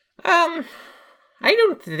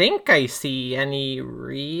don't think I see any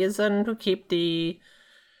reason to keep the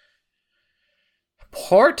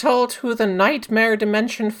portal to the nightmare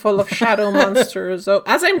dimension full of shadow monsters. Oh,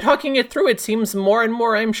 as I'm talking it through, it seems more and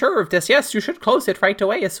more I'm sure of this. Yes, you should close it right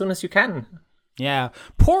away as soon as you can. Yeah,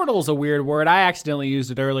 portal's a weird word. I accidentally used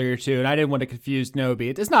it earlier too, and I didn't want to confuse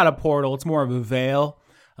Nobi. It's not a portal; it's more of a veil.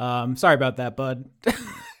 Sorry about that, bud.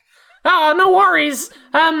 Oh, no worries.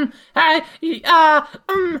 The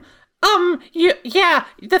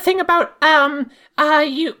thing about,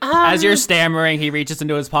 As you're stammering, he reaches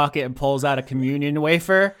into his pocket and pulls out a communion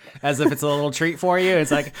wafer, as if it's a little treat for you. It's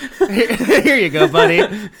like, here you go, buddy.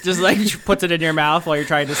 Just like puts it in your mouth while you're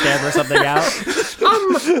trying to stammer something out.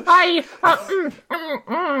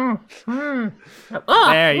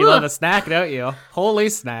 There, you love a snack, don't you? Holy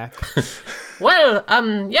snack. Well,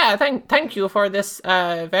 thank you for this,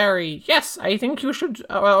 yes, I think you should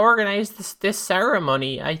organize this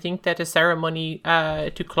ceremony. I think that a ceremony,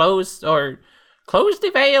 to close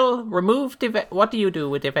the veil, remove the veil. What do you do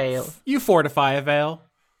with the veil? You fortify a veil.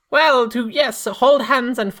 Well, hold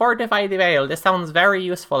hands and fortify the veil. This sounds very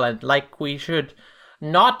useful, and like we should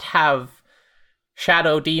not have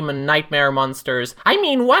shadow demon nightmare monsters. I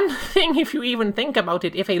mean, one thing, if you even think about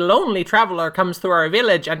it, if a lonely traveler comes through our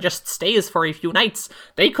village and just stays for a few nights,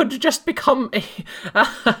 they could just become a...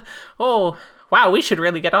 oh, wow, we should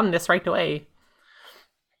really get on this right away.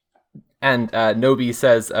 and Nobi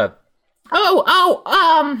says, a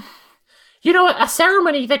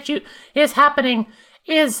ceremony that is happening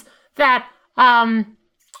is that,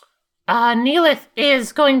 Neelith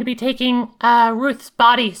is going to be taking Ruth's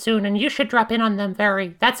body soon, and you should drop in on them,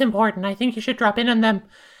 Very. That's important. I think you should drop in on them.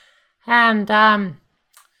 And,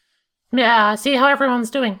 see how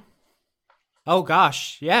everyone's doing. Oh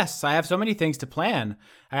gosh, yes, I have so many things to plan.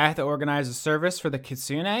 I have to organize a service for the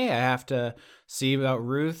Kitsune. I have to see about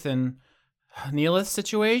Ruth and Neelith's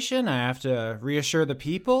situation. I have to reassure the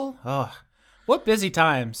people. Oh, what busy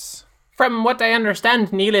times. From what I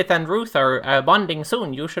understand, Neelith and Ruth are bonding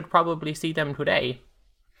soon. You should probably see them today.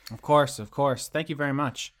 Of course. Thank you very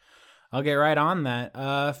much. I'll get right on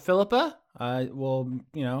that. Philippa,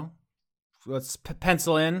 let's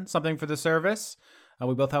pencil in something for the service.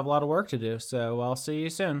 We both have a lot of work to do, so I'll see you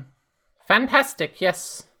soon. Fantastic,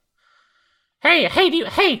 yes. Do you have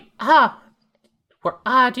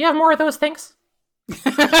more of those things?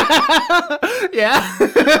 Yeah.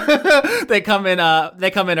 They come in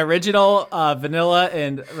original, vanilla,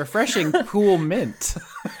 and refreshing cool mint.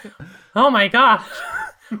 Oh my god.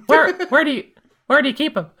 Where do you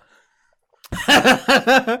keep them?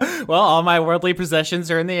 Well, all my worldly possessions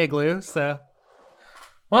are in the igloo, so.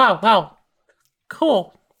 Wow.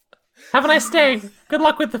 Cool. Have a nice day. Good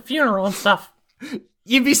luck with the funeral and stuff.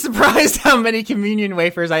 You'd be surprised how many communion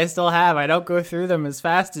wafers I still have. I don't go through them as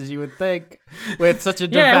fast as you would think with such a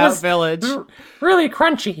devout village. Really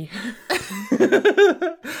crunchy.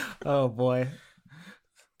 Oh boy.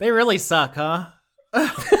 They really suck, huh?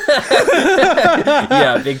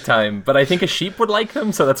 Yeah, big time. But I think a sheep would like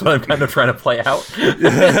them, so that's what I'm kind of trying to play out.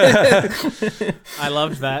 I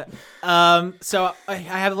loved that. So I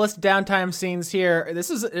have a list of downtime scenes here. This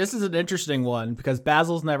is an interesting one because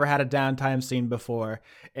Basil's never had a downtime scene before,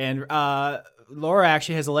 and Laura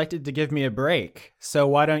actually has elected to give me a break. So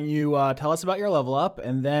why don't you tell us about your level up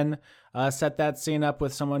and then set that scene up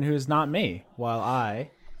with someone who's not me while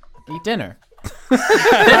I eat dinner.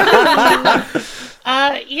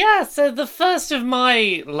 So the first of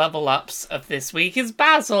my level ups of this week is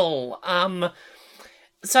Basil.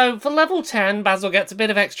 So for level 10, Basil gets a bit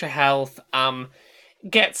of extra health,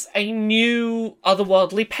 gets a new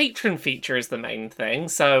otherworldly patron feature is the main thing.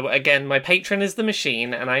 So again, my patron is the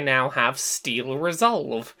machine, and I now have Steel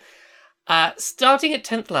Resolve. Starting at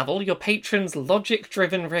 10th level, your patron's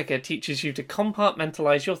logic-driven rigor teaches you to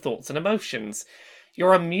compartmentalize your thoughts and emotions.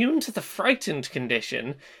 You're immune to the frightened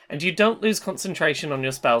condition, and you don't lose concentration on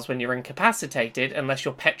your spells when you're incapacitated unless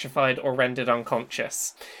you're petrified or rendered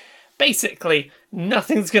unconscious. Basically,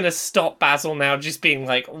 nothing's going to stop Basil now just being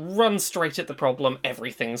like, run straight at the problem,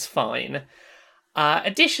 everything's fine.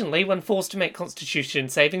 Additionally, when forced to make constitution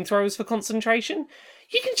saving throws for concentration,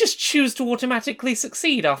 you can just choose to automatically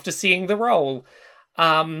succeed after seeing the roll.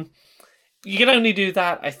 You can only do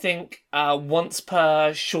that, I think, once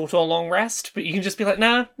per short or long rest, but you can just be like,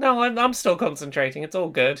 no, I'm still concentrating, it's all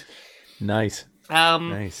good. Nice.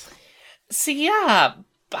 Nice. So yeah,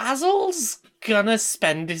 Basil's gonna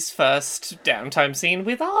spend his first downtime scene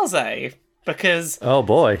with Arze, because... Oh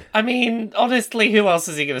boy. I mean, honestly, who else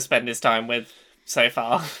is he gonna spend his time with so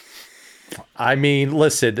far? I mean,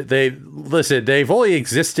 listen, they've only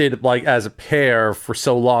existed like as a pair for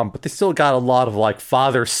so long, but they still got a lot of like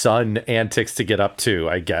father-son antics to get up to,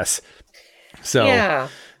 I guess. So yeah.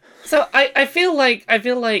 So I feel like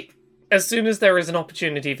as soon as there is an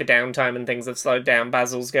opportunity for downtime and things have slowed down,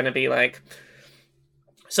 Basil's gonna be like,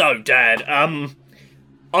 so Dad,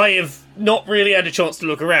 I have not really had a chance to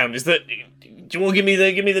look around. Do you want to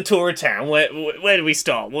give me the tour of town? Where do we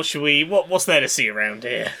start? What's there to see around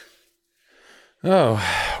here? Oh,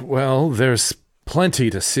 well, there's plenty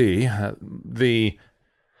to see.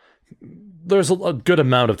 There's a good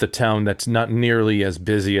amount of the town that's not nearly as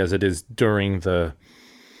busy as it is during the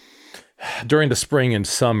spring and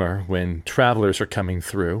summer when travelers are coming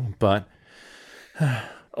through, but...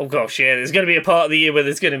 Oh gosh, yeah, there's going to be a part of the year where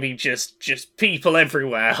there's going to be just people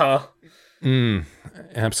everywhere, huh?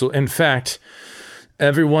 Absolutely. In fact,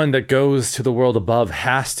 everyone that goes to the world above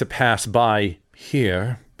has to pass by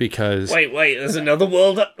here. Because wait, there's another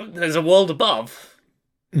world. There's a world above.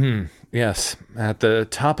 Yes, at the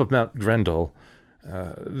top of Mount Grendel,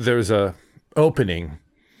 there's a opening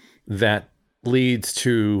that leads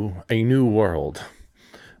to a new world.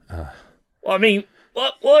 Well, I mean, why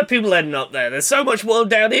are people heading up there? There's so much world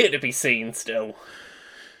down here to be seen still.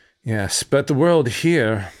 Yes, but the world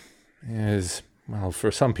here is, well, for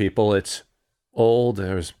some people, it's old.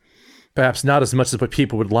 There's perhaps not as much as what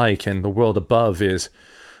people would like, and the world above is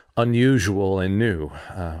unusual and new.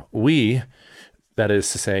 We, that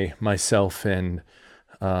is to say, myself and,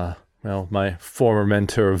 my former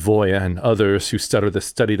mentor, Voya, and others who study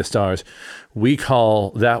the stars, we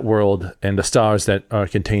call that world and the stars that are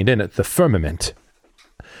contained in it the firmament.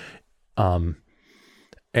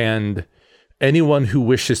 And anyone who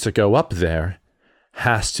wishes to go up there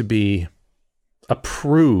has to be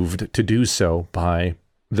approved to do so by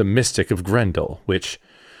the mystic of Grendel, which,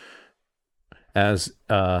 as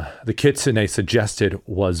the Kitsune suggested,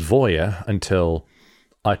 was Voya until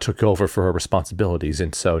I took over for her responsibilities.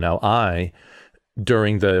 And so now I,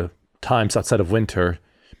 during the times outside of winter,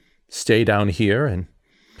 stay down here and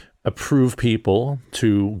approve people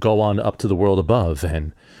to go on up to the world above.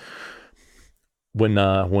 And when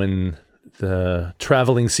the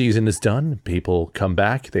traveling season is done, people come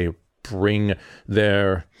back, they bring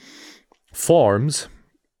their forms,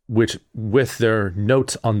 which with their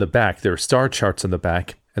notes on the back, their star charts on the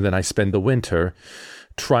back, and then I spend the winter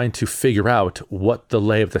trying to figure out what the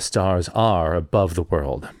lay of the stars are above the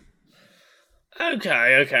world.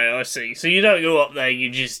 Okay, I see. So you don't go up there, you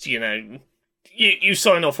just, you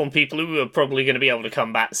sign off on people who are probably going to be able to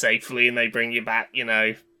come back safely, and they bring you back,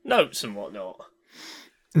 notes and whatnot.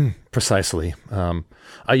 Precisely.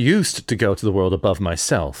 I used to go to the world above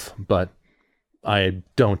myself, but I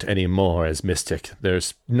don't anymore as Mystic.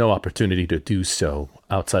 There's no opportunity to do so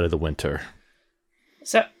outside of the winter.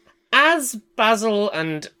 So, as Basil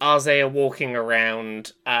and Arze are walking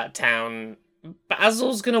around town,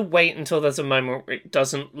 Basil's gonna wait until there's a moment where it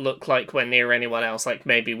doesn't look like we're near anyone else, like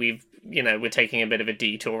maybe we're taking a bit of a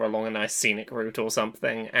detour along a nice scenic route or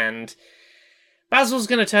something, and Basil's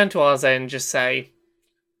gonna turn to Arze and just say,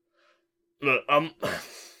 "Look, I'm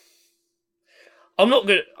not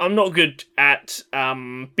good at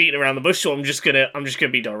beating around the bush, so I'm just gonna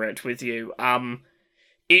be direct with you.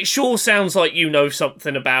 It sure sounds like you know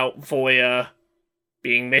something about Voya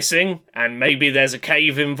being missing, and maybe there's a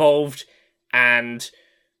cave involved, and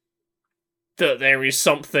that there is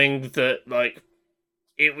something that, like,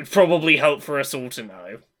 it would probably help for us all to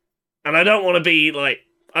know. And I don't want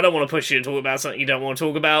to push you to talk about something you don't want to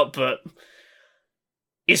talk about, but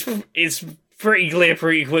it's pretty clear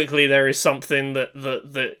pretty quickly there is something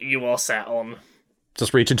that you are sat on."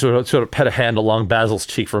 Just reach into it, sort of pet a hand along Basil's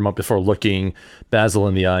cheek for a moment before looking Basil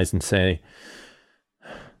in the eyes and say,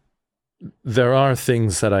 "There are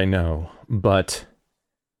things that I know, but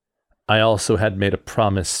I also had made a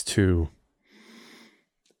promise to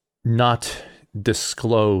not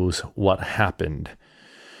disclose what happened.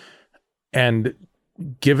 And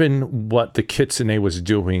given what the Kitsune was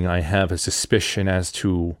doing, I have a suspicion as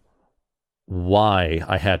to why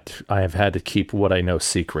I have had to keep what I know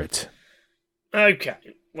secret." Okay,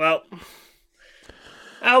 well,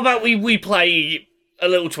 how about we play a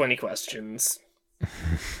little 20 questions?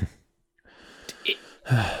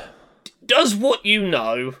 Does what you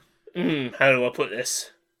know... how do I put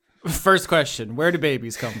this? First question, where do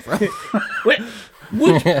babies come from?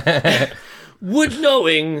 Would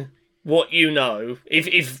knowing what you know,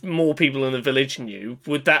 if more people in the village knew,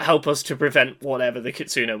 would that help us to prevent whatever the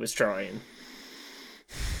Kitsune was trying?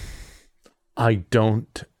 I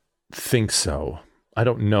don't think so. I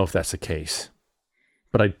don't know if that's the case.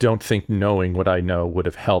 But I don't think knowing what I know would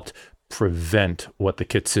have helped prevent what the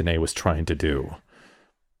Kitsune was trying to do.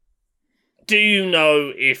 Do you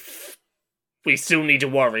know if we still need to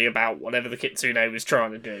worry about whatever the Kitsune was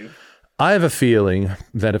trying to do? I have a feeling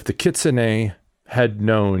that if the Kitsune had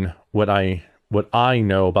known what I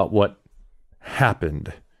know about what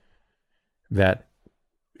happened, that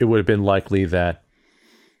it would have been likely that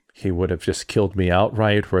he would have just killed me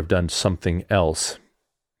outright or have done something else.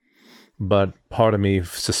 But part of me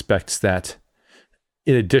suspects that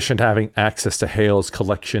in addition to having access to Hale's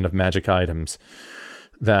collection of magic items,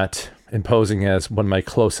 that imposing as one of my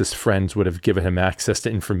closest friends would have given him access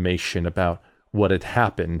to information about what had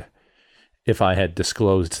happened if I had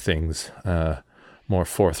disclosed things more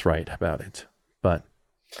forthright about it. But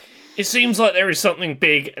it seems like there is something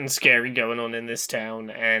big and scary going on in this town,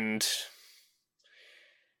 and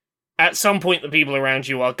at some point the people around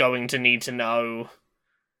you are going to need to know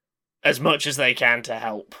as much as they can to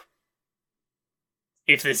help,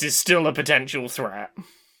 if this is still a potential threat.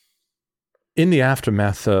 In the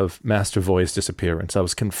aftermath of Master Voya's disappearance, I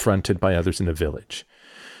was confronted by others in the village.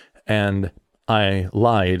 And I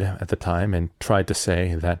lied at the time and tried to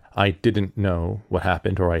say that I didn't know what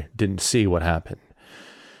happened or I didn't see what happened.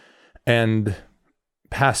 And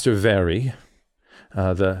Pastor Very,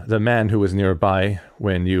 the man who was nearby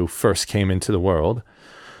when you first came into the world,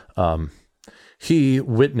 he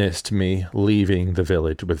witnessed me leaving the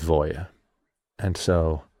village with Voya. And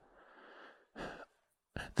so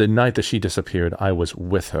the night that she disappeared, I was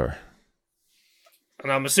with her.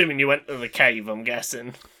 And I'm assuming you went to the cave, I'm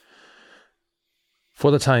guessing. For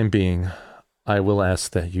the time being, I will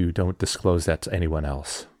ask that you don't disclose that to anyone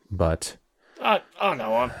else. But oh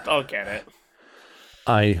no, I'll get it.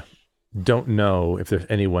 I don't know if there's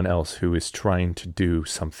anyone else who is trying to do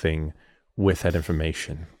something with that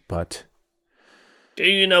information, but... Do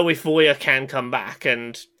you know if Voya can come back,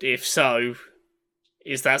 and if so,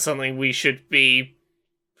 is that something we should be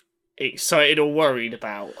excited or worried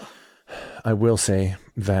about? I will say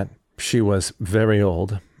that she was very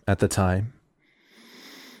old at the time.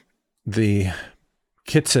 The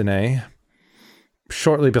Kitsune,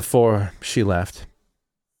 shortly before she left,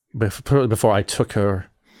 before I took her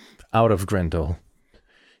out of Grendel,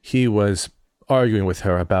 he was arguing with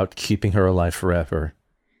her about keeping her alive forever,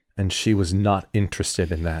 and she was not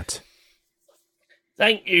interested in that.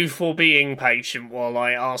 Thank you for being patient while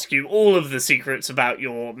I ask you all of the secrets about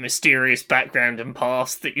your mysterious background and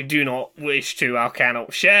past that you do not wish to or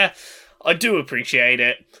cannot share. I do appreciate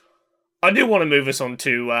it. I do want to move us on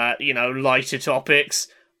to, lighter topics.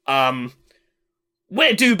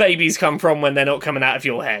 Where do babies come from when they're not coming out of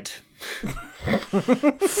your head?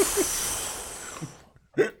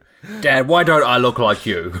 Dad, why don't I look like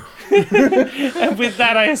you? And with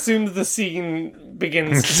that, I assume the scene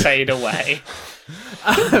begins to fade away.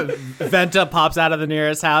 Venta pops out of the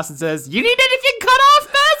nearest house and says, "You need anything cut off,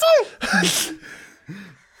 Basil?"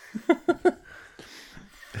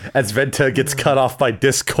 As Venta gets cut off by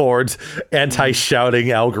Discord's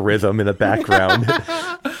anti-shouting algorithm in the background.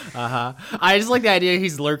 I just like the idea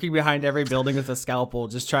he's lurking behind every building with a scalpel,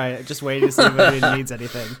 just waiting to see if anybody needs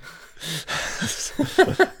anything.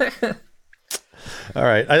 All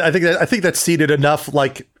right, I think that's seeded enough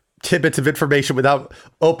like tidbits of information without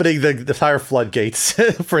opening the entire floodgates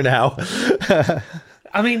for now.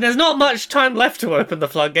 I mean, there's not much time left to open the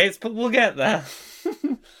floodgates, but we'll get there.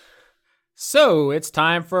 So it's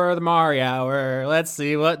time for the Mari Hour. Let's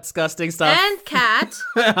see what disgusting stuff. And Cat.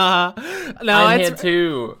 No, I'm it's here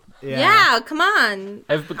too. Yeah, come on.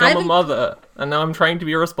 I've become a mother, and now I'm trying to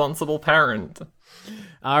be a responsible parent.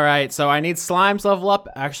 All right, so I need Slime's level up,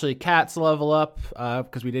 actually Cat's level up,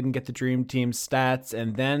 because we didn't get the Dream Team stats,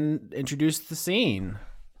 and then introduce the scene.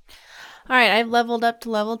 All right, I've leveled up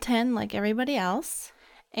to level 10 like everybody else,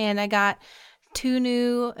 and I got 2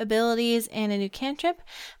 new abilities and a new cantrip.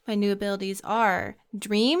 My new abilities are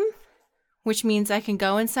Dream, which means I can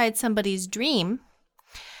go inside somebody's dream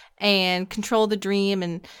and control the dream,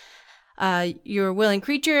 and your willing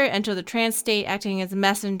creature enter the trance state, acting as a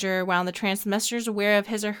messenger, while the trance messenger is aware of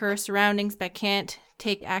his or her surroundings but can't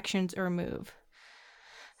take actions or move.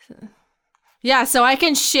 So I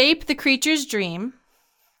can shape the creature's dream,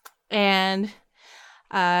 and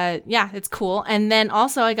it's cool. And then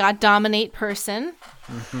also I got Dominate Person.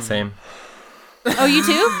 Same. Oh, you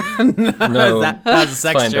too? No, That's a it's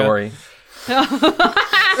sex fine, don't joke. worry.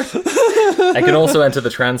 I can also enter the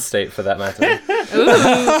trance state for that matter.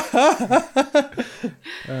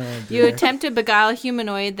 You attempt to beguile a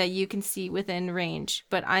humanoid that you can see within range,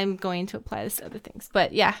 but I'm going to apply this to other things.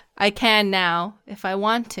 But yeah, I can now if I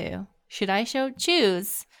want to. Should I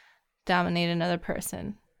choose dominate another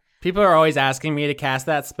person? People are always asking me to cast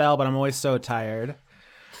that spell, but I'm always so tired.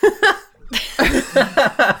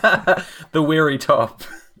 The weary top.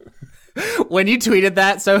 When you tweeted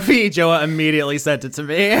that, Sophie, Joa immediately sent it to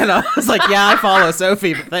me, and I was like, yeah, I follow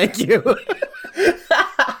Sophie, but thank you.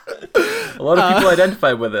 A lot of people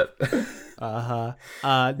identify with it.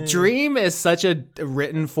 Dream is such a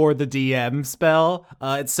written for the DM spell.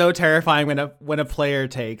 It's so terrifying when a player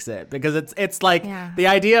takes it, because it's like the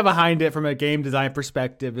idea behind it from a game design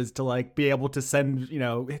perspective is to like be able to send,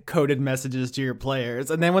 coded messages to your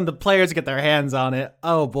players. And then when the players get their hands on it,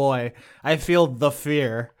 oh boy, I feel the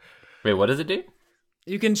fear. Wait, what does it do?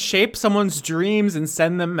 You can shape someone's dreams and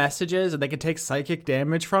send them messages, and they can take psychic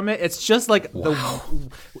damage from it. It's just like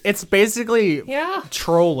it's basically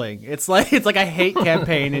trolling. It's like a hate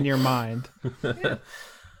campaign in your mind.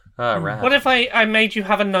 Right. What if I made you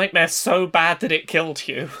have a nightmare so bad that it killed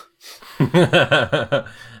you? Yeah.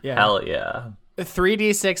 Hell yeah.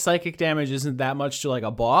 3d6 psychic damage isn't that much to like a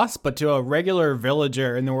boss, but to a regular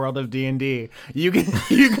villager in the world of D&D, you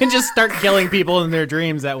can just start killing people in their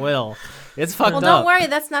dreams at will. It's fucked up. Well, don't worry,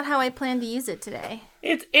 that's not how I plan to use it today.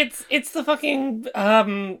 It's the fucking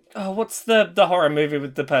what's the horror movie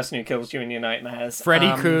with the person who kills you in your nightmares?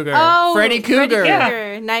 Freddy Krueger. Oh, Freddy Krueger.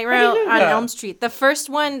 Yeah. Nightmare Freddy on Krueger. Elm Street. The first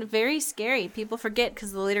one, very scary. People forget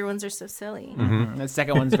because the later ones are so silly. Mm-hmm. The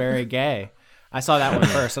second one's very gay. I saw that one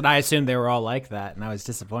first, and I assumed they were all like that, and I was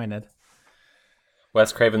disappointed.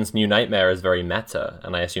 Wes Craven's New Nightmare is very meta,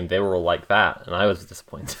 and I assumed they were all like that, and I was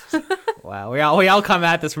disappointed. Wow, we all come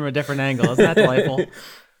at this from a different angle. Isn't that delightful?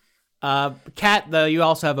 Kat, though, you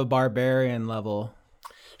also have a barbarian level.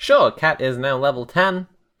 Sure, Cat is now level 10,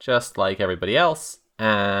 just like everybody else,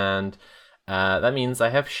 and that means I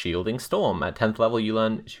have Shielding Storm. At 10th level, you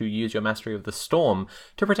learn to use your mastery of the storm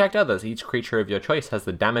to protect others. Each creature of your choice has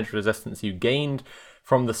the damage resistance you gained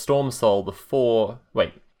from the Storm Soul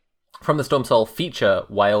from the Storm Soul feature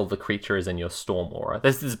while the creature is in your Storm Aura.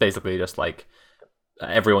 This is basically just like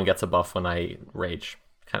everyone gets a buff when I rage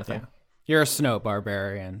kind of thing. Yeah. You're a snow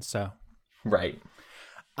barbarian, so. Right.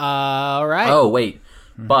 All right. Oh, wait.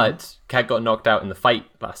 But Cat got knocked out in the fight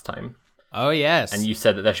last time. Oh, yes. And you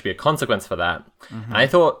said that there should be a consequence for that. And I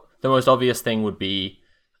thought the most obvious thing would be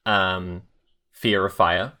fear of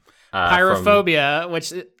fire. Pyrophobia,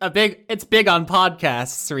 which it's big on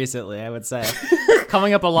podcasts recently, I would say.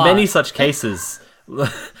 Coming up a lot. Many such cases.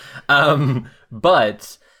 But I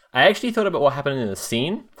actually thought about what happened in the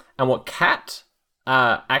scene, and what Kat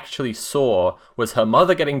actually saw was her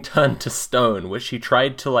mother getting turned to stone, which she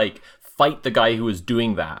tried to like fight the guy who was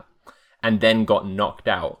doing that, and then got knocked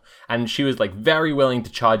out. And she was like very willing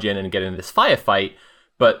to charge in and get in this firefight,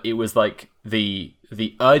 but it was like the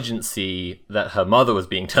the urgency that her mother was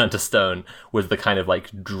being turned to stone was the kind of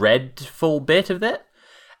like dreadful bit of it.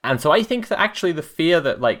 And so I think that actually the fear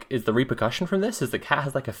that like is the repercussion from this is that Kat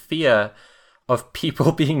has like a fear of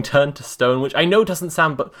people being turned to stone, which I know doesn't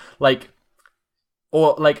sound but like,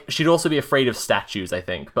 or like she'd also be afraid of statues, I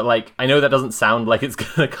think. But like I know that doesn't sound like it's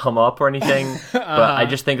gonna come up or anything, but I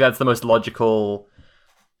just think that's the most logical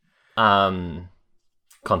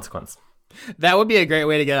consequence. That would be a great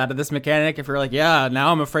way to get out of this mechanic if you're like, yeah,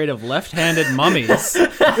 now I'm afraid of left-handed mummies.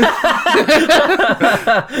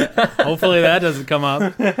 Hopefully that doesn't come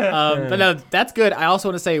up. But no, that's good. I also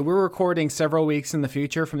want to say we're recording several weeks in the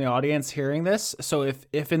future from the audience hearing this. So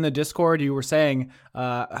if in the Discord you were saying,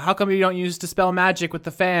 how come you don't use Dispel Magic with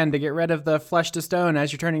the fan to get rid of the flesh to stone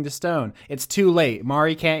as you're turning to stone? It's too late.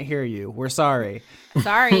 Mari can't hear you. We're sorry.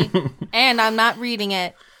 Sorry. And I'm not reading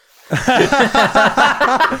it.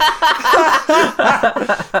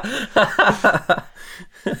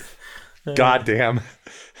 God damn.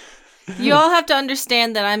 You all have to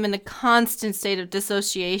understand that I'm in a constant state of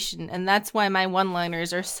dissociation, and that's why my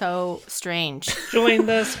one-liners are so strange. Join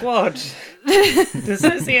the squad.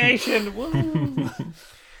 Dissociation. Woo.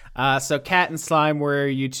 So Cat and Slime, where are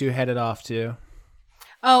you two headed off to?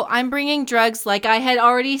 Oh, I'm bringing drugs like I had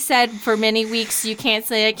already said for many weeks. You can't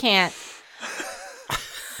say I can't.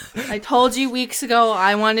 I told you weeks ago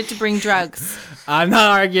I wanted to bring drugs. I'm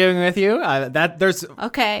not arguing with you. There's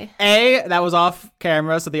Okay. that was off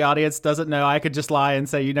camera, so the audience doesn't know. I could just lie and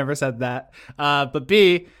say you never said that. But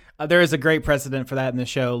B, there is a great precedent for that in the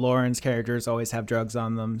show. Lauren's characters always have drugs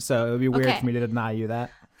on them, so it would be weird Okay. for me to deny you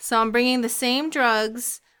that. So I'm bringing the same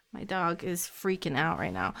drugs. My dog is freaking out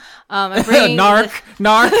right now. I'm bringing Narc.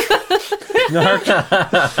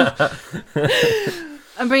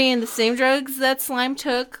 I'm bringing the same drugs that Slime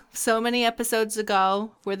took so many episodes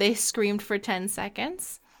ago where they screamed for 10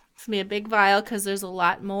 seconds. It's going to be a big vial because there's a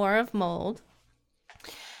lot more of mold.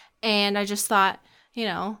 And I just thought,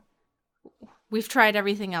 we've tried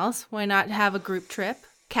everything else. Why not have a group trip?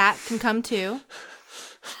 Kat can come too.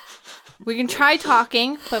 We can try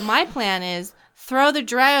talking, but my plan is throw the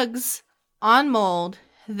drugs on mold,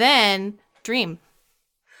 then dream.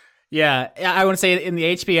 Yeah, I want to say in the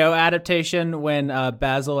HBO adaptation, when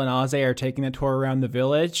Basil and Ozzy are taking the tour around the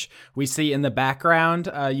village, we see in the background,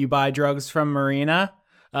 you buy drugs from Marina.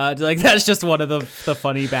 That's just one of the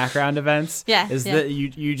funny background events. Yeah, that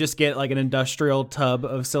you just get like an industrial tub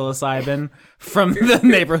of psilocybin from the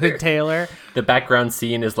neighborhood tailor. The background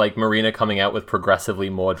scene is like Marina coming out with progressively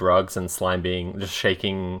more drugs and Slime being just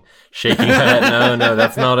shaking her head. No,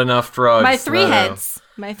 that's not enough drugs. My three No. heads.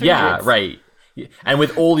 Yeah, right. And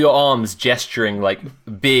with all your arms gesturing like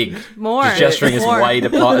big, More. just gesturing as More. wide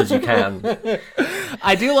apart as you can.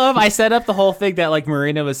 I set up the whole thing that like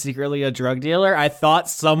Marina was secretly a drug dealer. I thought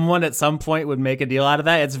someone at some point would make a deal out of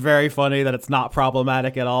that. It's very funny that it's not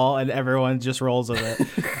problematic at all and everyone just rolls with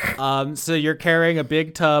it. So you're carrying a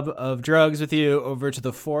big tub of drugs with you over to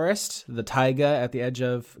the forest, the taiga at the edge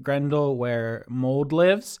of Grendel where mold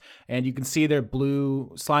lives. And you can see their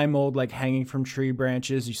blue slime mold like hanging from tree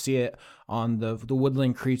branches. You see it on the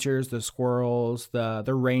woodland creatures, the squirrels,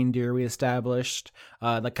 the reindeer we established,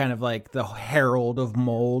 the kind of like the herald of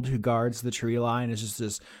mold who guards the tree line is just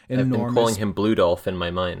this enormous. I've been calling him Blue Dolph in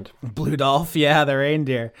my mind. Blue Dolph, yeah, the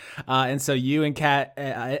reindeer. And so you and Kat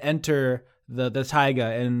enter the taiga,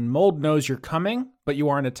 and mold knows you're coming, but you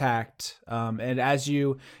aren't attacked. And as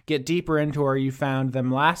you get deeper into where you found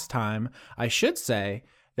them last time, I should say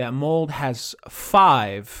that mold has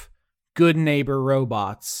 5 good neighbor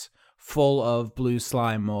robots full of blue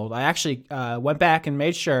slime mold. I actually went back and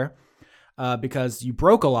made sure because you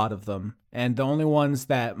broke a lot of them, and the only ones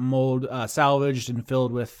that mold salvaged and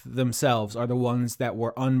filled with themselves are the ones that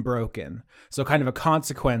were unbroken. So kind of a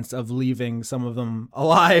consequence of leaving some of them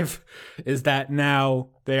alive is that now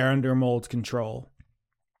they are under mold's control.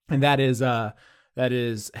 And that is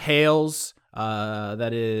Hales,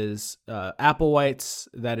 that is Applewhite's,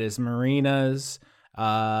 that is Marina's,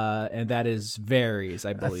 and that is Varys,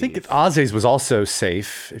 I believe. I think Ozzy's was also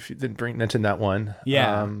safe, if you didn't mention that one.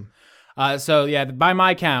 Yeah. So yeah, by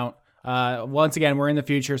my count, once again, we're in the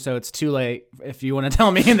future, so it's too late if you want to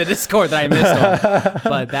tell me in the Discord that I missed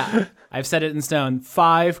one. But I've set it in stone.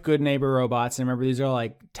 5 good neighbor robots. And remember, these are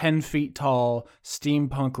like 10 feet tall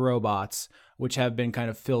steampunk robots, which have been kind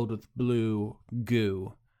of filled with blue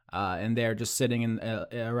goo. And they're just sitting in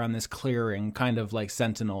around this clearing, kind of like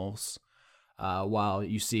sentinels. While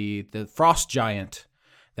you see the frost giant,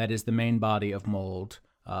 that is the main body of mold,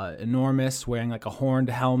 enormous, wearing like a horned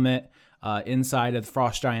helmet. Inside of the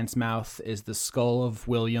frost giant's mouth is the skull of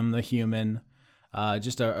William the human.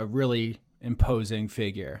 Just a really imposing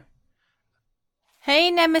figure.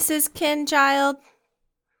 Hey, Nemesis kin child.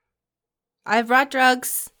 I've brought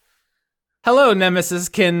drugs. Hello, Nemesis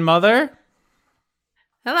kin mother.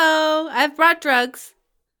 Hello, I've brought drugs.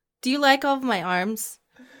 Do you like all of my arms?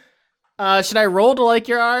 Should I roll to like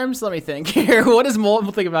your arms? Let me think here. What does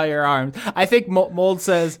Mold think about your arms? I think Mold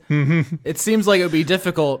says, it seems like it would be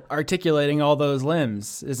difficult articulating all those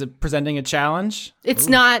limbs. Is it presenting a challenge? It's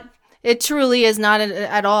not. It truly is not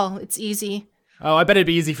at all. It's easy. Oh, I bet it'd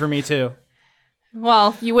be easy for me too.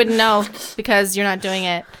 Well, you wouldn't know because you're not doing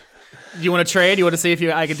it. You want to trade? You want to see if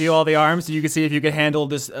I could do all the arms so you can see if you could handle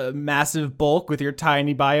this massive bulk with your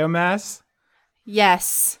tiny biomass?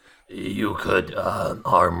 Yes. You could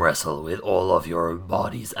arm wrestle with all of your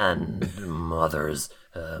bodies and mother's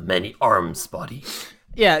many arms body.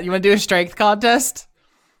 Yeah, you want to do a strength contest?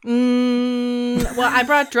 Well, I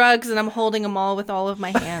brought drugs and I'm holding them all with all of my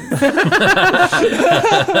hands.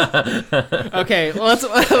 Okay, well,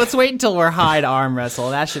 let's wait until we're high to arm wrestle.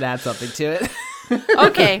 That should add something to it.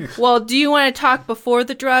 Okay, well, do you want to talk before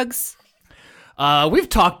the drugs? We've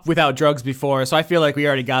talked without drugs before, so I feel like we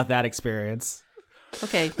already got that experience.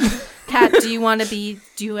 Okay. Kat, do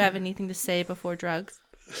you have anything to say before drugs?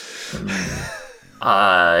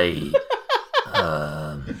 I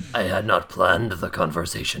had not planned the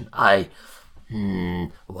conversation. I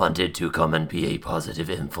wanted to come and be a positive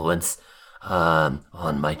influence on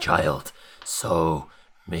my child. So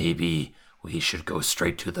maybe we should go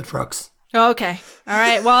straight to the drugs. Okay. All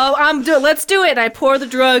right. Well, let's do it. I pour the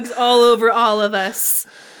drugs all over all of us.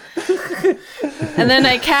 And then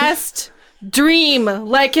I cast Dream,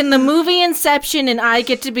 like in the movie Inception, and I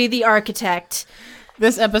get to be the architect.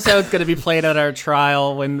 This episode's going to be played at our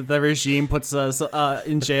trial when the regime puts us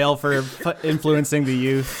in jail for influencing the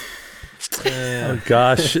youth. Oh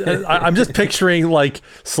gosh, I'm just picturing like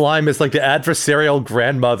Slime is like the adversarial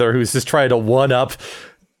grandmother who's just trying to one up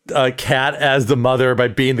Kat as the mother by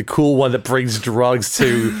being the cool one that brings drugs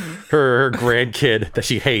to her grandkid that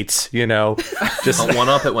she hates. You know, just Can't one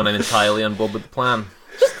up it when I'm entirely on board with the plan.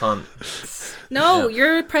 Just can't. No,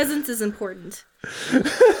 your presence is important. All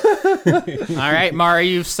right, Mari,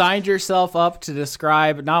 you've signed yourself up to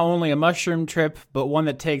describe not only a mushroom trip, but one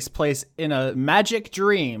that takes place in a magic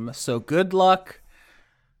dream. So good luck,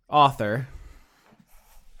 author.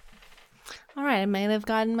 All right, I might have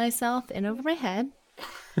gotten myself in over my head.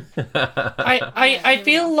 I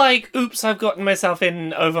feel like oops, I've gotten myself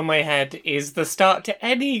in over my head is the start to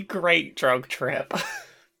any great drug trip.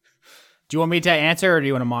 Do you want me to answer, or do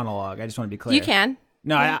you want a monologue? I just want to be clear. You can.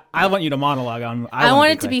 No, I want you to monologue on. I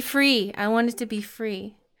want it to be free. I want it to be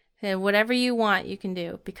free. And whatever you want, you can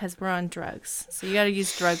do because we're on drugs. So you got to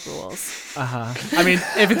use drug rules. I mean,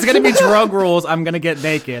 if it's gonna be drug rules, I'm gonna get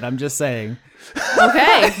naked. I'm just saying.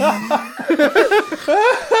 Okay.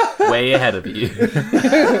 Way ahead of you.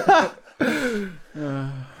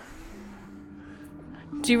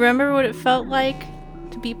 Do you remember what it felt like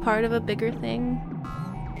to be part of a bigger thing?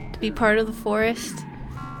 To be part of the forest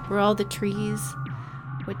where all the trees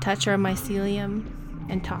would touch our mycelium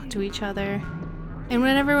and talk to each other. And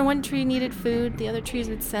whenever one tree needed food, the other trees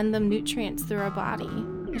would send them nutrients through our body.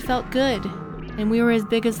 It felt good, and we were as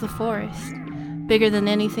big as the forest, bigger than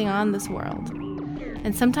anything on this world.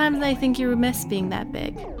 And sometimes I think you miss being that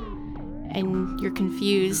big, and you're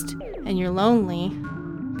confused, and you're lonely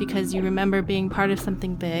because you remember being part of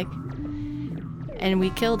something big, and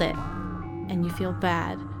we killed it, and you feel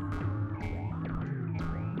bad.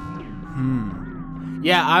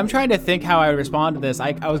 Yeah, I'm trying to think how I would respond to this.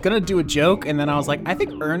 I was gonna do a joke, and then I was like, I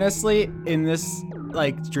think earnestly in this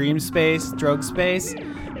like dream space, drug space,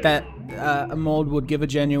 that a Mold would give a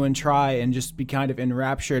genuine try and just be kind of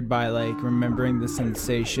enraptured by like remembering the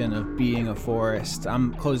sensation of being a forest.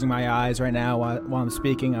 I'm closing my eyes right now while I'm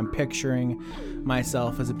speaking. I'm picturing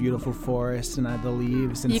myself as a beautiful forest and the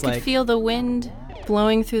leaves. And You it's could like, feel the wind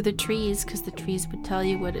blowing through the trees because the trees would tell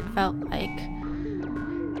you what it felt like.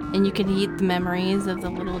 And you could eat the memories of the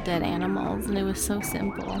little dead animals, and it was so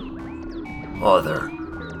simple. Mother,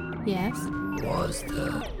 Yes?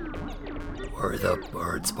 were the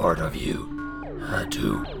birds part of you?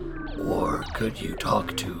 Too? Or could you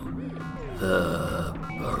talk to the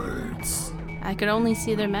birds? I could only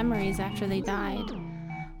see their memories after they died.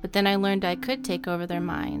 But then I learned I could take over their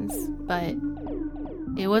minds, but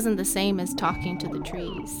it wasn't the same as talking to the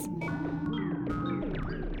trees.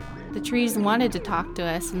 The trees wanted to talk to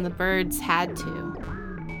us, and the birds had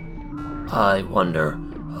to. I wonder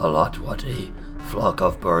a lot what a flock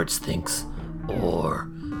of birds thinks, or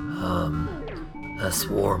a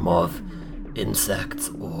swarm of insects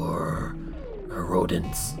or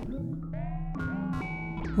rodents.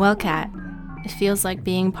 Well, Kat, it feels like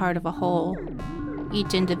being part of a whole.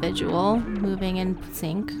 each individual moving in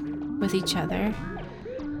sync with each other,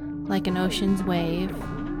 like an ocean's wave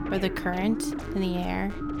or the current in the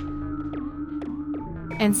air.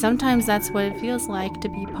 And sometimes that's what it feels like to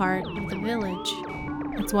be part of the village.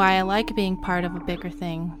 That's why I like being part of a bigger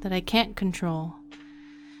thing that I can't control,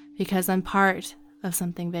 because I'm part of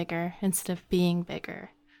something bigger instead of being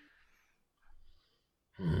bigger.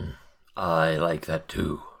 I like that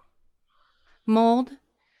too. Mold,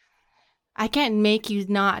 I can't make you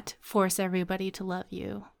not force everybody to love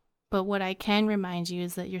you, but what I can remind you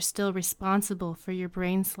is that you're still responsible for your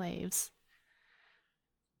brain slaves.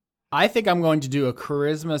 I think I'm going to do a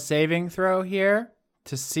charisma saving throw here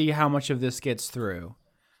to see how much of this gets through.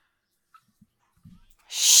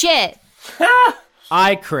 Shit!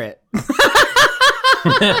 I crit.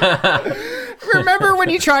 Remember when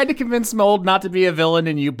you tried to convince Mold not to be a villain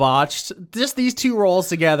and you botched? Just these two rolls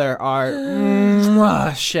together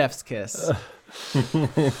are chef's kiss.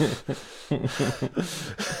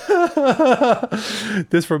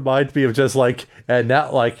 This reminds me of just like, and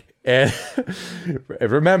not like, and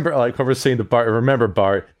remember, like when we're saying to Bart, remember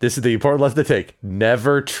Bart, this is the important lesson to take.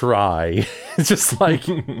 Never try. It's just like,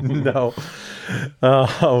 no.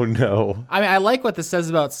 Oh no. I mean, I like what this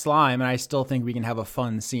says about slime, and I still think we can have a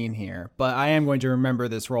fun scene here. But I am going to remember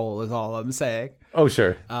this role, is all I'm saying. Oh,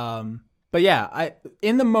 sure. But yeah,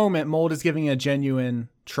 in the moment, Mold is giving a genuine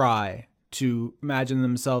try to imagine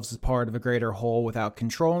themselves as part of a greater whole without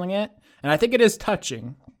controlling it. And I think it is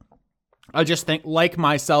touching. I just think, like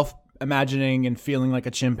myself, imagining and feeling like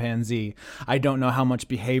a chimpanzee, I don't know how much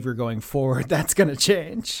behavior going forward that's going to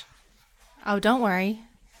change. Oh, don't worry.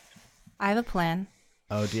 I have a plan.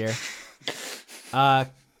 Oh, dear.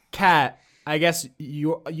 Kat, I guess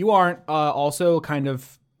you aren't also kind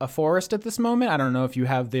of a forest at this moment. I don't know if you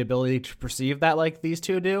have the ability to perceive that like these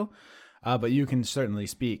two do, but you can certainly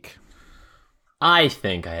speak. I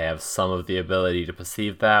think I have some of the ability to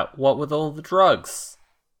perceive that. What with all the drugs?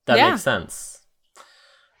 That Yeah. makes sense.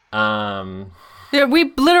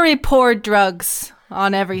 We literally poured drugs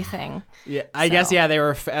on everything. Yeah, I guess, they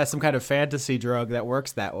were some kind of fantasy drug that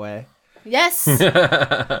works that way. Yes.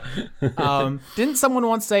 Didn't someone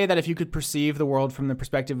once say that if you could perceive the world from the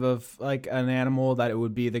perspective of like an animal, that it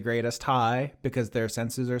would be the greatest high because their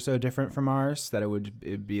senses are so different from ours that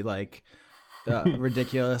it'd be like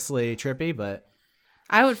ridiculously trippy? But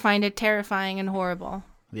I would find it terrifying and horrible.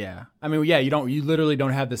 yeah, I mean, yeah, you literally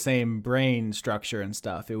don't have the same brain structure and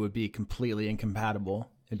stuff. It would be completely incompatible.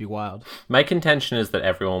 It'd be wild. My contention is that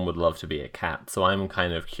everyone would love to be a cat, so I'm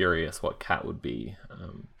kind of curious what cat would be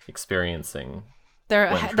experiencing. Their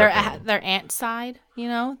when tripping. their ant side,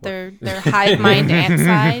 their hive mind ant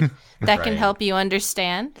side that can Right. help you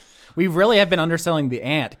understand. We really have been underselling the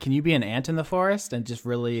ant. Can you be an ant in the forest and just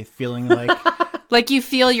really feeling like... Like you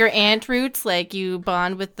feel your ant roots, like you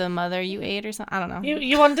bond with the mother you ate or something. I don't know.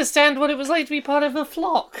 You understand what it was like to be part of a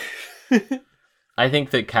flock. I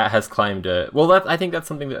think that Cat has climbed a... Well, I think that's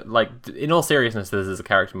something that, like, in all seriousness, this is a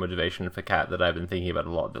character motivation for Cat that I've been thinking about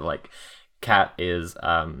a lot. That, like, Cat is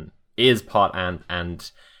part ant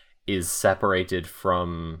and is separated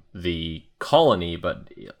from the colony, but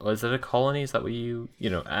is it a colony? Is that what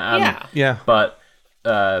Yeah. Yeah. But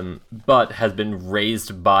has been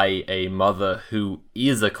raised by a mother who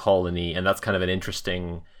is a colony, and that's kind of an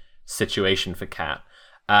interesting situation for Cat.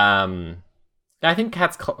 I think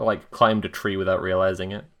Cat's climbed a tree without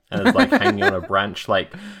realizing it, and is like hanging on a branch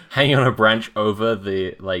over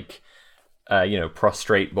the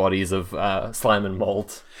prostrate bodies of Slime and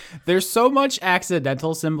Mold. There's so much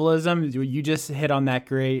accidental symbolism. You just hit on that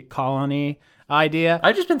great colony idea.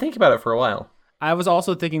 I've just been thinking about it for a while. I was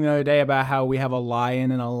also thinking the other day about how we have a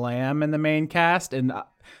lion and a lamb in the main cast, and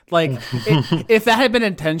if that had been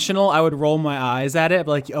intentional, I would roll my eyes at it,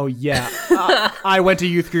 like, oh yeah, I went to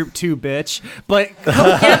youth group too, bitch. But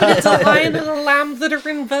Yeah, but it's a lion and a lamb that are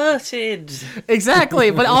inverted. exactly,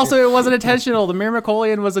 but also it wasn't intentional. The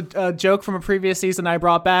Myrmicolian was a joke from a previous season I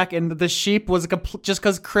brought back, and the sheep was just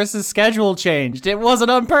because Chris's schedule changed. It wasn't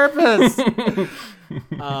on purpose.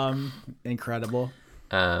 Incredible.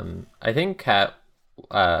 I think Cat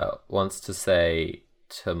wants to say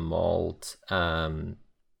to Mold,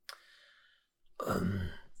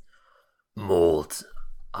 Mold,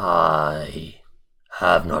 I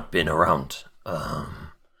have not been around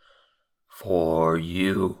for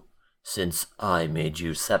you since I made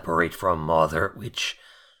you separate from Mother, which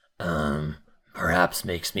perhaps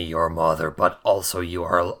makes me your mother, but also you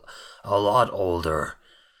are a lot older.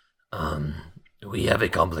 We have a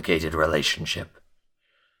complicated relationship.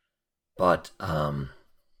 But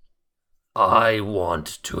I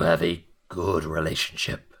want to have a good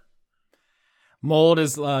relationship. Mold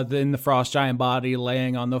is in the frost giant body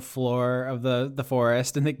laying on the floor of the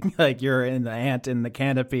forest, and like you're in the ant in the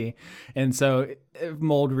canopy. And so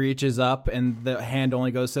Mold reaches up, and the hand only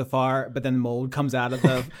goes so far, but then Mold comes out of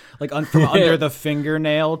the from under the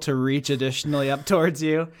fingernail to reach additionally up towards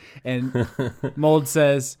you. And Mold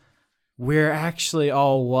says, "We're actually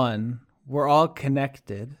all one. We're all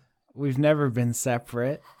connected. We've never been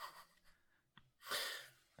separate."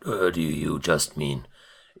 Do you just mean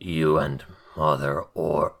you and Mother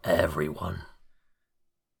or everyone?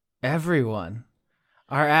 Everyone.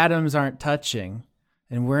 Our atoms aren't touching,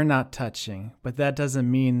 and we're not touching, but that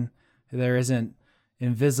doesn't mean there isn't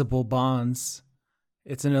invisible bonds.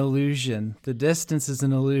 It's an illusion. The distance is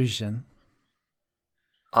an illusion.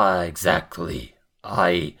 Exactly.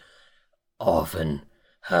 I often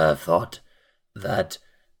have thought that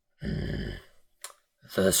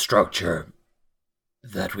the structure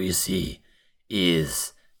that we see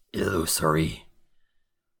is illusory.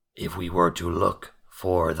 If we were to look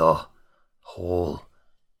for the whole,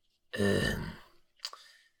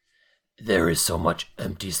 there is so much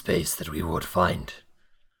empty space that we would find,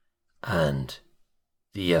 and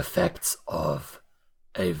the effects of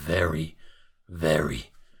a very,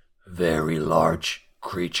 very, very large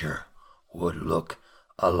creature would look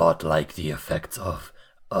a lot like the effects of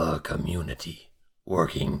a community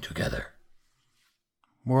working together.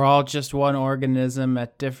 We're all just one organism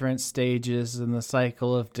at different stages in the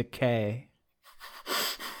cycle of decay.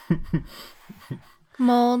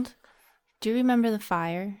 Mold, do you remember the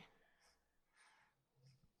fire?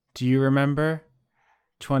 Do you remember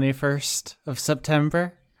 21st of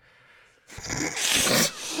September?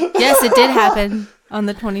 Yes, it did happen on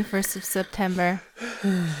the 21st of September,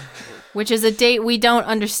 which is a date we don't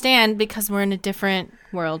understand because we're in a different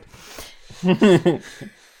world.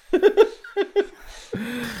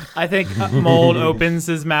 I think Mold opens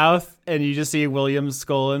his mouth, and you just see William's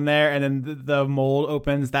skull in there, and then the Mold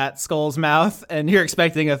opens that skull's mouth, and you're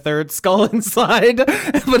expecting a third skull inside,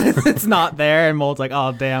 but it's not there, and Mold's like,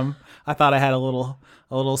 "Oh, damn, I thought I had a little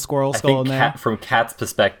squirrel skull in there." From Cat's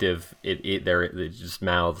perspective, it just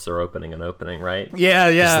mouths are opening and opening, right?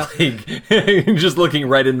 Yeah. Just looking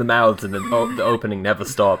right in the mouths, and then the opening never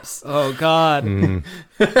stops. Oh, God.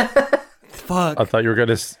 Fuck. I thought you were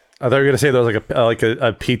gonna say there was like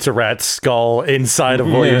a pizza rat skull inside of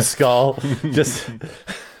William's skull. Just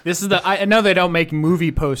This is I know they don't make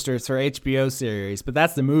movie posters for HBO series, but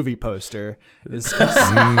that's the movie poster. Is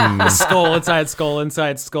skull inside skull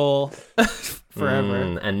inside skull forever.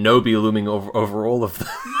 And Nobi looming over all of them.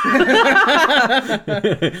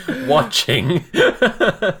 Watching.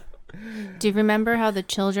 Do you remember how the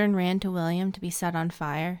children ran to William to be set on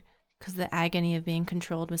fire because the agony of being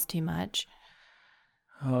controlled was too much?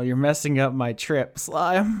 Oh, you're messing up my trip,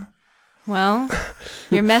 Slime. Well,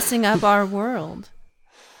 you're messing up our world.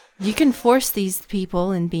 You can force these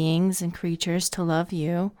people and beings and creatures to love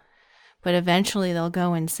you, but eventually they'll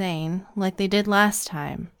go insane, like they did last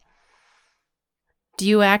time. Do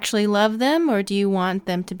you actually love them, or do you want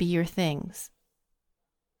them to be your things?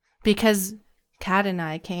 Because Kat and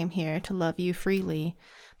I came here to love you freely,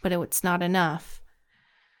 but it's not enough.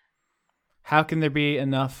 How can there be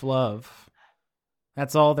enough love?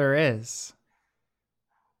 That's all there is.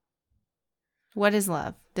 What is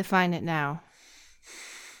love? Define it now.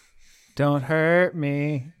 Don't hurt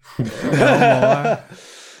me no more.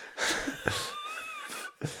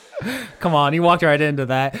 Come on, you walked right into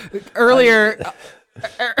that. Earlier,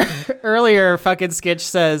 fucking Skitch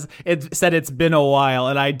said it's been a while,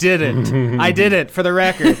 and I didn't. I didn't, for the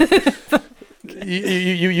record.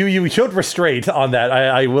 You showed restraint on that.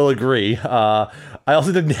 I will agree. I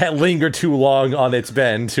also didn't linger too long on its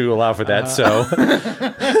bend to allow for that. So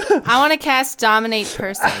I want to cast Dominate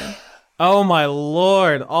Person. Oh my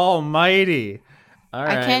Lord Almighty! All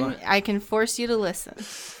right, I can force you to listen.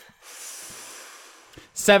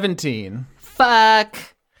 17. Fuck!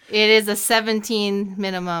 It is a 17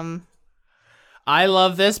 minimum. I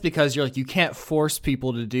love this because you're like, you can't force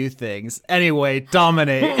people to do things. Anyway,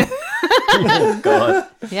 dominate. Oh, God.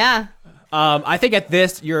 Yeah. I think at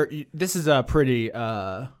this, this is a pretty,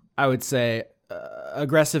 I would say,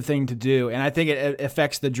 aggressive thing to do, and I think it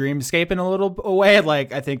affects the dreamscape in a little way.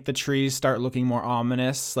 Like, I think the trees start looking more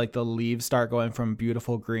ominous, like the leaves start going from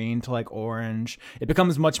beautiful green to like orange. It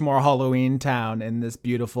becomes much more Halloween town in this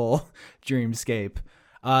beautiful dreamscape.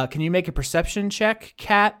 Can you make a perception check,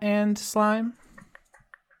 Cat and Slime?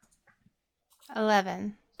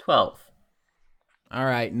 11. 12. All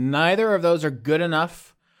right, neither of those are good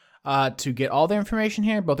enough to get all the information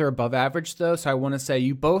here. Both are above average, though, so I want to say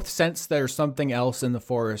you both sense there's something else in the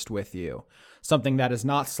forest with you. Something that is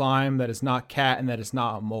not Slime, that is not Cat, and that is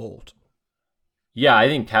not a Mold. Yeah, I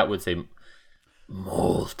think Cat would say,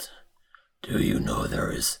 Mold, do you know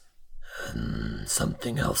there is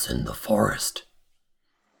something else in the forest?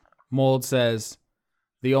 Mold says,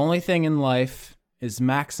 the only thing in life is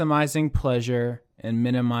maximizing pleasure and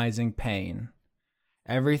minimizing pain.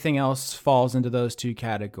 Everything else falls into those two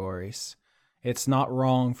categories. It's not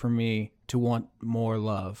wrong for me to want more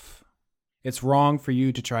love. It's wrong for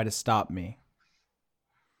you to try to stop me.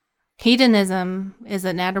 Hedonism is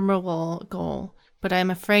an admirable goal, but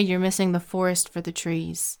I'm afraid you're missing the forest for the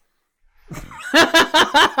trees.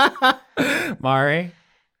 Mari,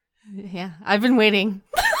 Yeah, I've been waiting.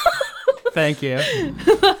 thank you.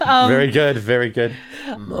 Very good, very good.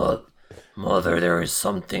 Mother, there is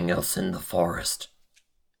something else in the forest.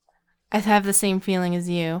 I have the same feeling as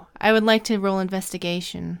you. I would like to roll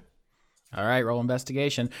investigation. All right, roll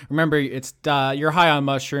investigation. Remember, it's you're high on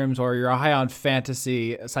mushrooms or you're high on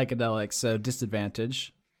fantasy psychedelics, so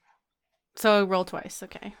disadvantage. So roll twice,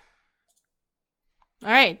 okay.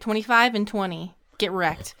 All right, 25 and 20. Get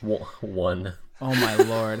wrecked. 1. Oh my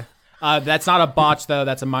lord. That's not a botch though.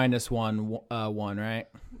 That's a -1, right?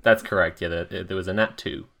 That's correct. Yeah, there was a nat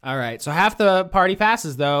 2. All right. So half the party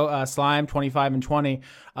passes though. Slime 25 and 20.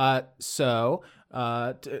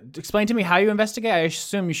 Explain to me how you investigate. I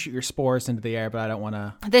assume you shoot your spores into the air, but I don't want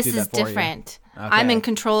to. This is different. I'm Okay. in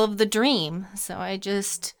control of the dream, so I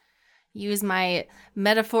just use my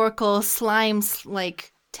metaphorical slime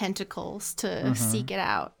like tentacles to seek it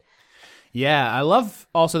out. Yeah, I love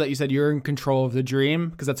also that you said you're in control of the dream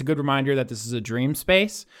because that's a good reminder that this is a dream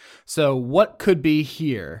space. So what could be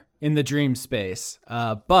here in the dream space?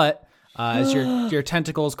 But as your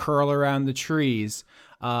tentacles curl around the trees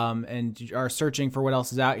and you are searching for what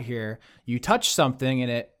else is out here, you touch something and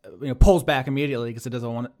it pulls back immediately because it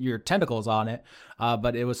doesn't want your tentacles on it.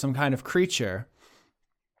 But it was some kind of creature.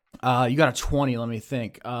 You got a 20, let me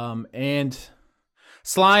think. And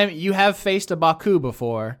Slime, you have faced a Baku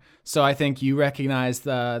before, so I think you recognize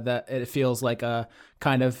that it feels like a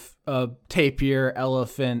kind of a tapir,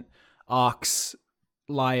 elephant, ox,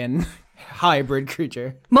 lion hybrid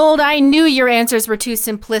creature. Mold, I knew your answers were too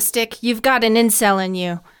simplistic. You've got an incel in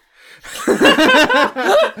you.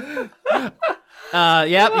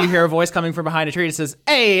 Yep, you hear a voice coming from behind a tree that says,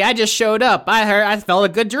 "Hey, I just showed up. I felt a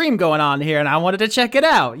good dream going on here, and I wanted to check it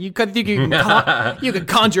out. You could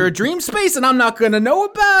conjure a dream space, and I'm not gonna know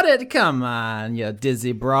about it. Come on, you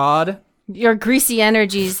dizzy broad. Your greasy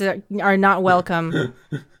energies are not welcome.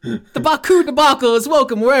 The Baku debacle is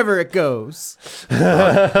welcome wherever it goes."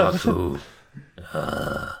 Baku.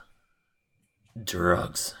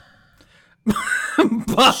 Drugs.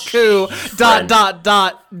 Baku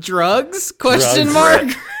drugs? Question mark.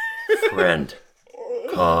 Friend.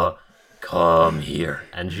 Come here.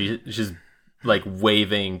 And she's like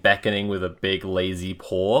waving, beckoning with a big lazy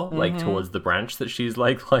paw, like towards the branch that she's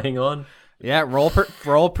like laying on. Yeah,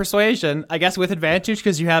 roll persuasion. I guess with advantage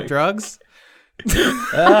because you have drugs.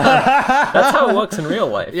 That's how it works in real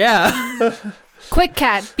life. Yeah. Quick,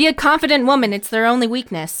 Cat. Be a confident woman. It's their only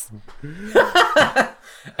weakness.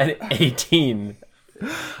 And 18.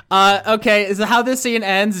 Okay, so how this scene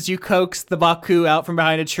ends is you coax the Baku out from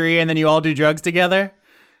behind a tree and then you all do drugs together?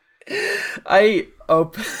 I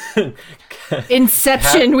open.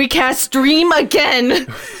 Inception. We cast Dream again.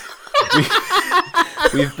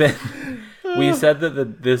 We said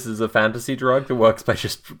that this is a fantasy drug that works by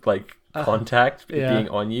just like contact being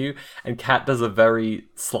on you, and Kat does a very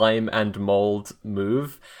slime and mold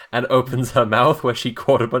move and opens her mouth where she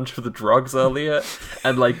caught a bunch of the drugs earlier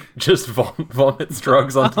and like just vomits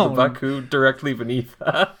drugs onto the Baku directly beneath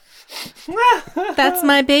her. That's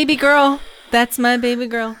my baby girl. That's my baby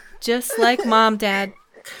girl. Just like mom, dad.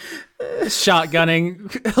 Shotgunning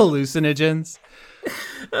hallucinogens.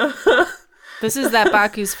 This is that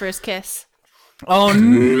Baku's first kiss. Oh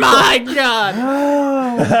my god!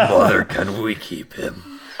 Mother, can we keep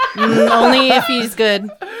him? Only if he's good.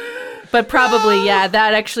 But probably, yeah,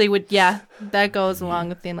 that actually would, that goes along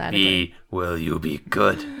with the anatomy. Will you be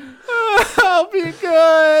good? I'll be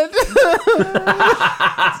good!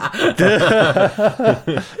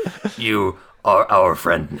 You are our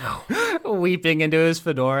friend now. Weeping into his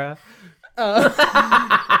fedora.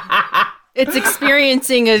 It's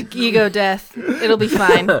experiencing a ego death. It'll be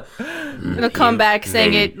fine. It'll come back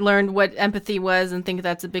saying it learned what empathy was and think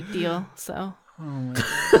that's a big deal. So.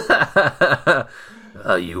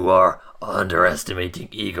 You are underestimating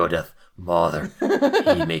ego death, Mother.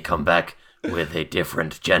 He may come back with a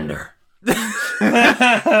different gender.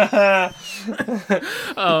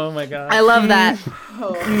 Oh my god. I love that.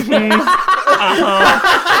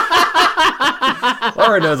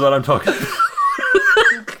 Laura knows what I'm talking about.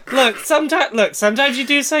 Look, sometimes you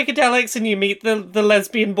do psychedelics and you meet the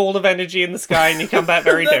lesbian ball of energy in the sky and you come back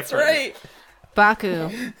very different. Baku,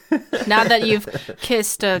 now that you've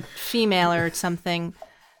kissed a female or something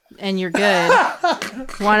and you're good,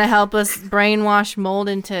 want to help us brainwash Mold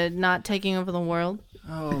into not taking over the world?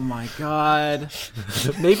 Oh my god.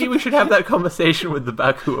 Maybe we should have that conversation with the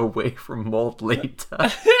Baku away from Mold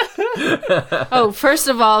later. Oh, first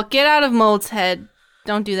of all, get out of Mold's head.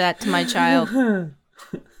 Don't do that to my child.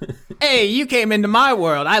 Hey, you came into my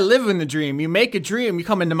world. I live in the dream. You make a dream, you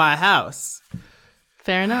come into my house.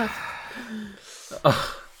 Fair enough.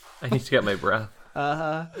 I need to get my breath.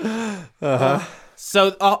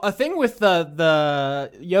 So a thing with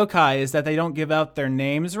the yokai is that they don't give out their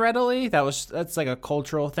names readily. That's like a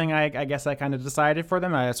cultural thing. I guess I kind of decided for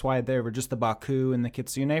them. That's why they were just the Baku and the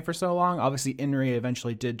Kitsune for so long. Obviously, Inri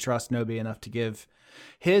eventually did trust Nobi enough to give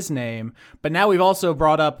his name, but now we've also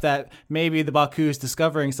brought up that maybe the Baku is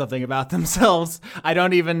discovering something about themselves. I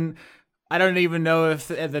don't even know if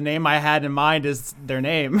the name I had in mind is their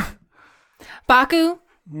name. Baku,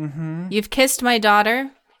 you've kissed my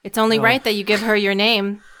daughter. It's only right that you give her your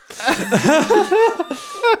name.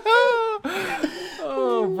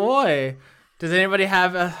 Oh boy. Does anybody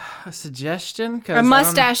have a suggestion? Her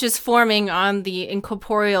mustache is forming on the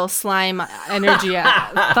incorporeal slime energy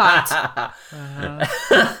thought.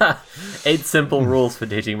 8 simple rules for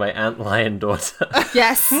dating my antlion daughter.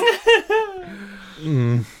 Yes.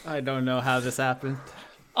 I don't know how this happened.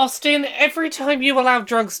 Austin, every time you allow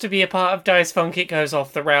drugs to be a part of Dice Funk, it goes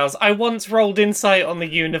off the rails. I once rolled Insight on the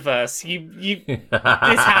universe. This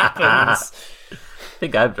happens. I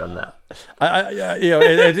think I've done that.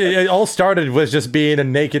 It all started with just being a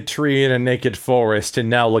naked tree in a naked forest, and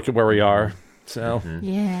now look at where we are. So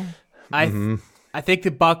Yeah. I think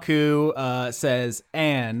the Baku says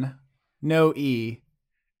 "an," no E,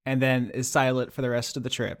 and then is silent for the rest of the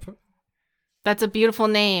trip. That's a beautiful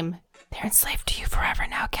name. They're enslaved to you forever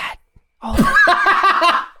now, Cat. Oh.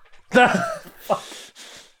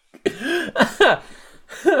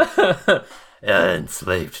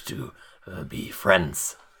 Enslaved to be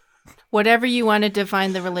friends. Whatever you want to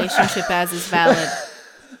define the relationship as is valid.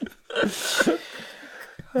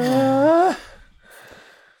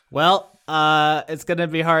 Well, it's gonna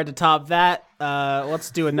be hard to top that.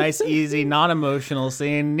 Let's do a nice, easy, non-emotional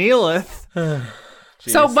scene. Neelith.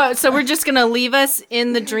 So we're just gonna leave us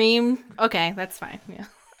in the dream. Okay, that's fine. Yeah.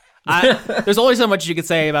 There's only so much you could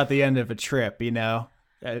say about the end of a trip, you know.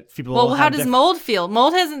 People. Well, how does Mold feel?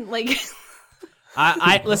 Mold hasn't like.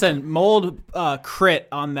 I listen. Mold crit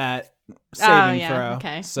on that saving throw.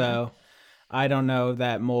 Okay. So I don't know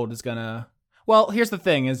that Mold is gonna. Well, here's the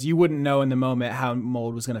thing: is you wouldn't know in the moment how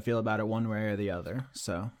Mold was gonna feel about it one way or the other.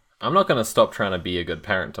 So I'm not going to stop trying to be a good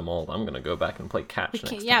parent to Mold. I'm going to go back and play catch next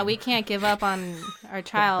time. Yeah, we can't give up on our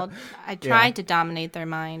child. I tried to dominate their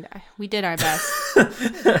mind. We did our best.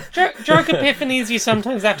 Drug epiphanies, you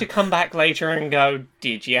sometimes have to come back later and go,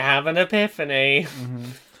 did you have an epiphany?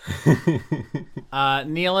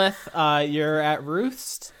 Neelith, you're at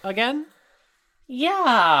Ruth's again.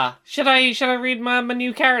 Yeah. Should I read my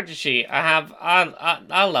new character sheet?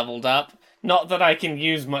 I leveled up. Not that I can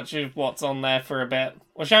use much of what's on there for a bit.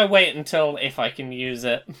 Or shall I wait until if I can use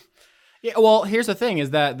it? Yeah, well, here's the thing: is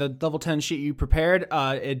that the level 10 sheet you prepared,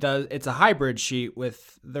 it's a hybrid sheet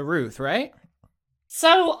with the Ruth, right?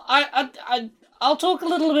 So I'll talk a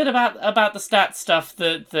little bit about the stat stuff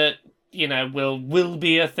that you know will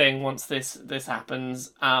be a thing once this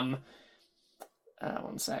happens. One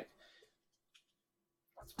sec.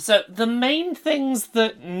 So the main things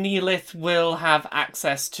that Neelith will have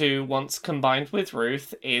access to once combined with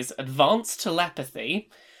Ruth is advanced telepathy,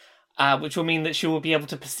 which will mean that she will be able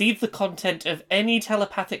to perceive the content of any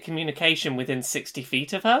telepathic communication within 60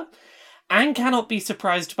 feet of her, and cannot be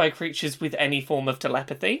surprised by creatures with any form of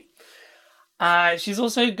telepathy. She's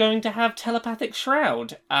also going to have telepathic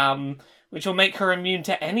shroud, which will make her immune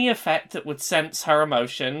to any effect that would sense her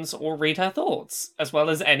emotions or read her thoughts, as well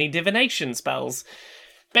as any divination spells.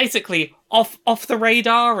 Basically, off the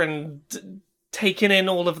radar and taking in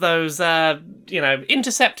all of those,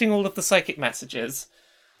 intercepting all of the psychic messages.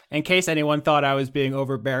 In case anyone thought I was being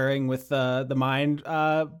overbearing with the mind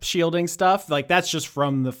shielding stuff, like that's just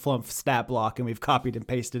from the Flump stat block, and we've copied and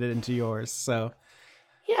pasted it into yours. So,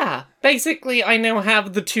 yeah, basically, I now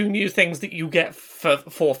have the 2 new things that you get for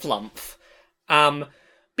Flump.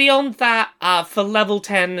 Beyond that, for level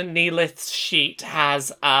 10, Neelith's sheet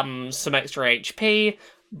has some extra HP.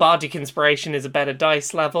 Bardic Inspiration is a better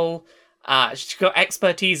dice level. She's got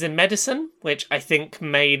expertise in medicine, which I think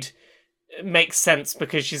makes sense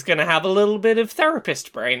because she's going to have a little bit of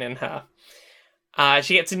therapist brain in her.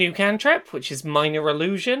 She gets a new cantrip, which is Minor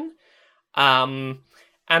Illusion. And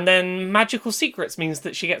then Magical Secrets means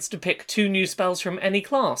that she gets to pick 2 new spells from any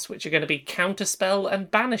class, which are going to be Counterspell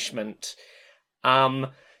and Banishment.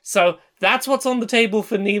 So that's what's on the table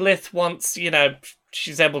for Neelith once,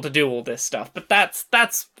 she's able to do all this stuff. But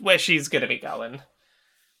that's where she's going to be going.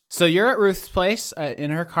 So you're at Ruth's place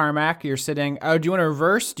in her Carmack. You're sitting. Oh, do you want to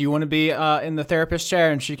reverse? Do you want to be in the therapist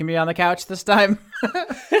chair and she can be on the couch this time?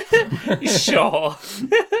 Sure.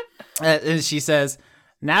 And she says,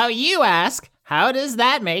 "Now you ask, how does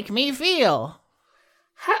that make me feel?"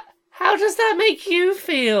 How does that make you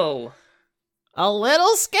feel? A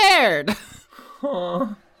little scared.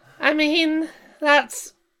 I mean,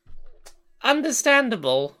 that's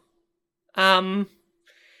understandable.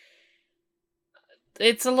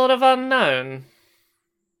 It's a lot of unknown,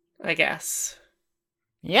 I guess.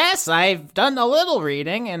 Yes, I've done a little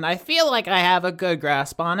reading, and I feel like I have a good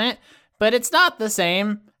grasp on it, but it's not the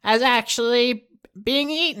same as actually being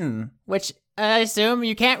eaten, which I assume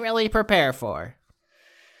you can't really prepare for.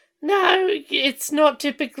 No, it's not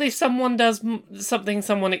typically someone does something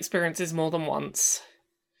someone experiences more than once.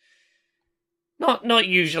 Not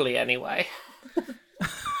usually, anyway.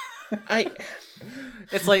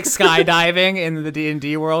 It's like skydiving in the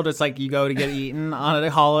D&D world. It's like you go to get eaten on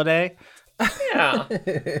a holiday. Yeah.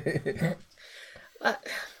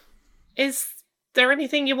 Is there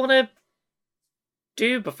anything you want to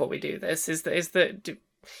do before we do this? Do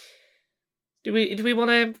we want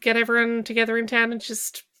to get everyone together in town and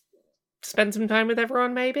just spend some time with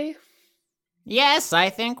everyone, maybe? Yes, I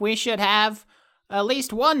think we should have at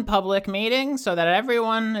least one public meeting so that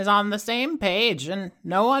everyone is on the same page and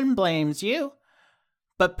no one blames you.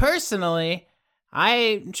 But personally,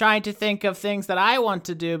 I'm trying to think of things that I want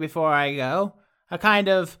to do before I go. A kind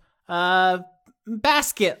of,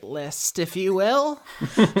 basket list, if you will.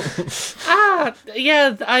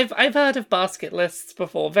 Yeah, I've heard of basket lists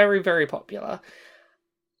before. Very, very popular.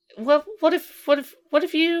 Well, what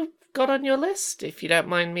if you got on your list, if you don't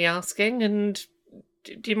mind me asking, and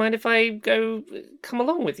do you mind if I come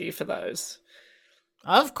along with you for those?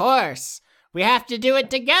 Of course. We have to do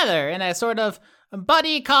it together in a sort of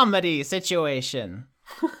buddy comedy situation.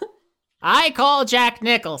 I call Jack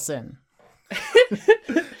Nicholson.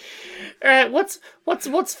 Alright,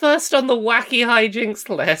 what's first on the wacky hijinks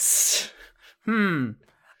list?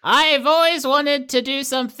 I've always wanted to do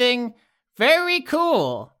something very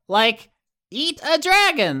cool, like eat a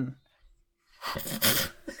dragon.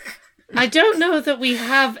 I don't know that we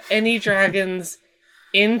have any dragons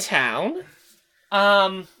in town.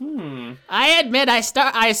 I admit I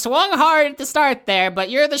swung hard at the start there, but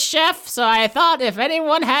you're the chef, so I thought if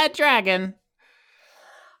anyone had dragon.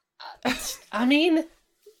 I mean,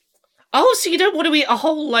 oh, so you don't want to eat a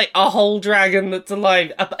whole dragon that's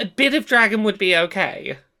alive? A bit of dragon would be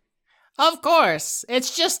okay. Of course,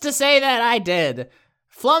 it's just to say that I did.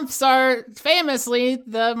 Flumps are famously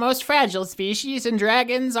the most fragile species, and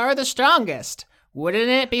dragons are the strongest. Wouldn't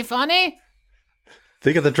it be funny?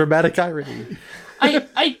 Think of the dramatic irony.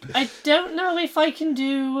 I don't know if I can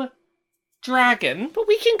do dragon, but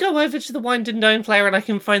we can go over to the Wind and Dome player and I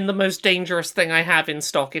can find the most dangerous thing I have in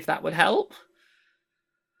stock, if that would help.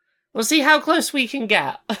 We'll see how close we can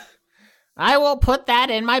get. I will put that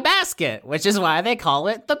in my basket, which is why they call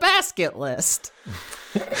it the basket list.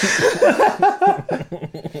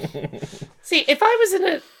 See, if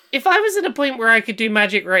I was in a point where I could do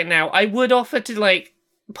magic right now, I would offer to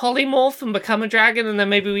polymorph and become a dragon, and then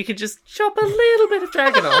maybe we could just chop a little bit of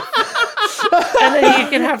dragon off, and then you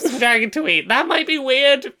can have some dragon to eat. That might be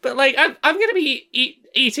weird, but I'm gonna be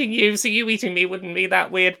eating you, so you eating me wouldn't be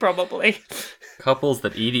that weird, probably. Couples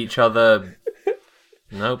that eat each other.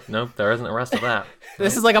 Nope, there isn't the rest of that.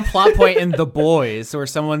 This is like a plot point in The Boys, where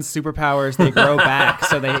someone's superpowers, they grow back,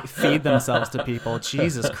 so they feed themselves to people.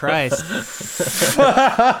 Jesus Christ.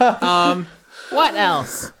 What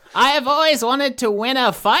else? I have always wanted to win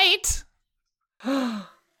a fight.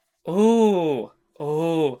 Ooh.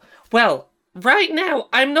 Well, right now,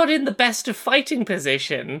 I'm not in the best of fighting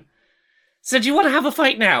position. So do you want to have a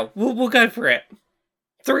fight now? We'll go for it.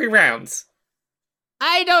 3 rounds.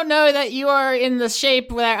 I don't know that you are in the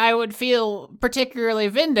shape where I would feel particularly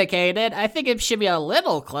vindicated. I think it should be a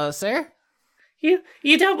little closer. You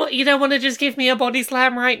don't want to just give me a body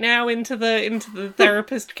slam right now into the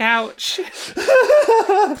therapist couch?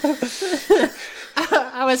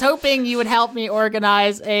 I was hoping you would help me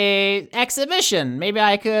organize a exhibition. Maybe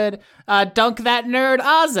I could dunk that nerd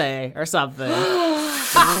Aze or something.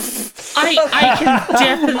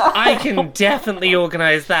 I can definitely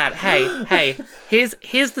organize that. Hey,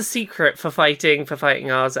 here's the secret for fighting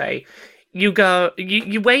Aze. you go,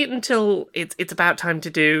 you wait until it's about time to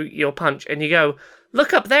do your punch, and you go,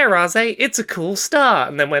 look up there, Aze, it's a cool star.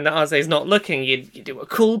 And then when Aze's not looking, you do a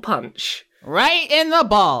cool punch. Right in the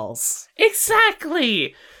balls.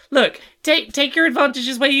 Exactly! Look, take your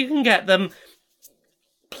advantages where you can get them.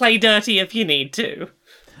 Play dirty if you need to.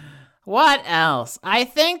 What else? I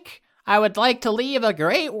think I would like to leave a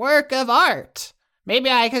great work of art. Maybe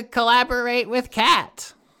I could collaborate with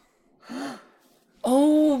Kat.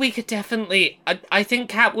 Oh, we could definitely... I think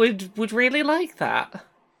Kat would really like that.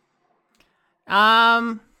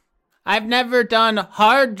 I've never done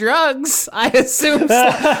hard drugs. I assume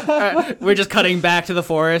we're just cutting back to the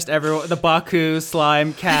forest. Everyone, the Baku,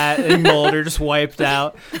 Slime, Cat, and Mold are just wiped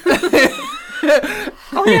out.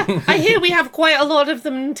 Oh yeah, I hear we have quite a lot of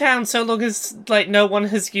them in town, so long as, like, no one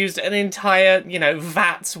has used an entire,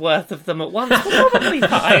 vat's worth of them at once. We're probably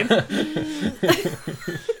fine.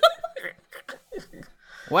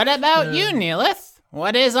 What about you, Neelith?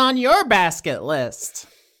 What is on your basket list?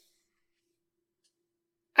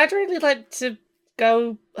 I'd really like to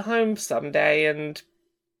go home someday and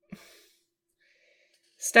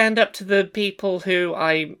stand up to the people who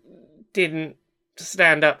I didn't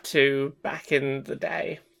stand up to back in the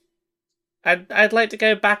day. I'd like to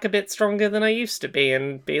go back a bit stronger than I used to be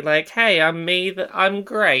and be like, hey, I'm me, I'm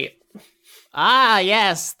great. Ah,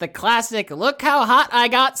 yes, the classic, look how hot I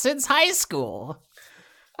got since high school.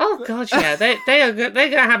 Oh god, yeah, they're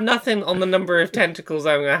gonna have nothing on the number of tentacles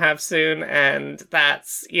I'm gonna have soon, and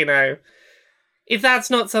that's, if that's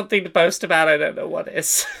not something to boast about, I don't know what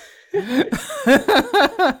is. And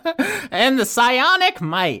the psionic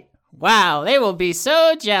might. Wow, they will be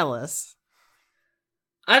so jealous.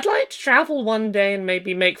 I'd like to travel one day and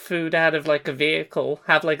maybe make food out of, like, a vehicle.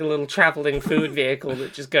 Have, like, a little traveling food vehicle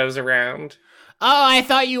that just goes around. Oh, I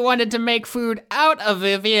thought you wanted to make food out of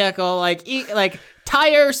a vehicle, like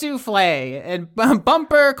tire souffle and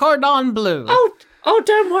bumper cordon bleu. Oh,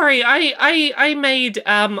 don't worry. I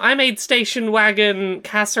made station wagon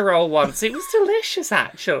casserole once. It was delicious,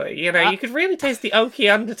 actually. You could really taste the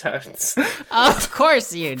oaky undertones. Of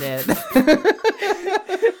course you did.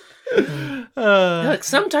 Look,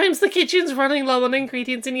 sometimes the kitchen's running low on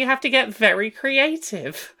ingredients and you have to get very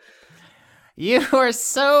creative. You are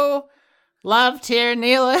so loved here,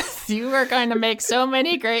 Neelith. You are going to make so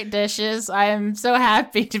many great dishes. I am so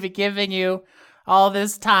happy to be giving you all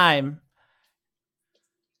this time.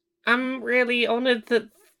 I'm really honored that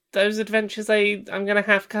those adventures I'm going to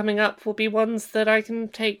have coming up will be ones that I can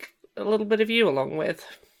take a little bit of you along with.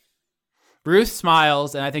 Ruth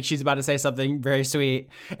smiles, and I think she's about to say something very sweet.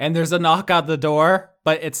 And there's a knock on the door,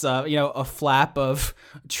 but it's a flap of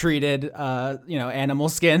treated animal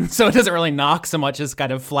skin, so it doesn't really knock so much as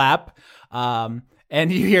kind of flap. And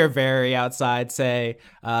you hear Very outside say,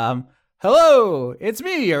 "Hello, it's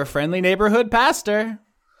me, your friendly neighborhood pastor."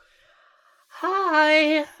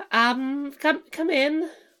 Hi, come in.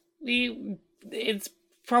 It's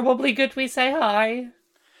probably good we say hi.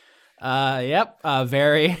 Yep.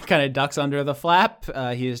 Very kind of ducks under the flap.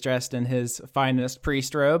 He is dressed in his finest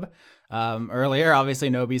priest robe. Earlier, obviously,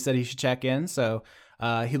 Nobi said he should check in, so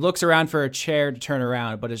he looks around for a chair to turn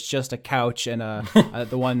around, but it's just a couch and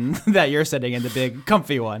the one that you're sitting in, the big,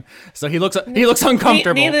 comfy one. So he looks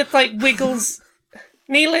uncomfortable.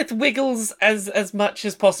 Neelith wiggles as much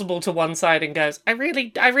as possible to one side and goes, I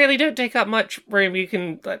really don't take up much room. You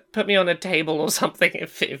can put me on a table or something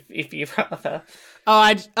if you'd rather.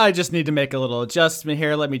 Oh, I just need to make a little adjustment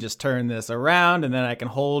here. Let me just turn this around, and then I can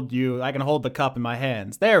hold you. I can hold the cup in my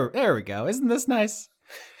hands. There we go. Isn't this nice?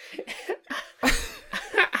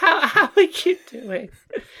 How are you doing?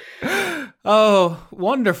 Oh,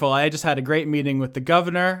 wonderful. I just had a great meeting with the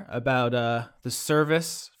governor about the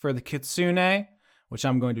service for the Kitsune, which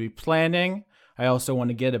I'm going to be planning. I also want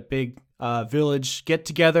to get a big village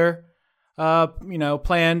get-together,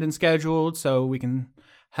 planned and scheduled so we can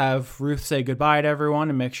have Ruth say goodbye to everyone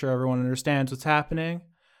and make sure everyone understands what's happening.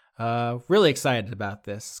 Really excited about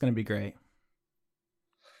this. It's going to be great.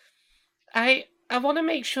 I want to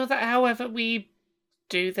make sure that however we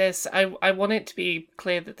do this, I want it to be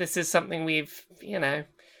clear that this is something we've,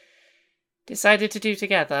 decided to do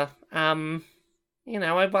together. I want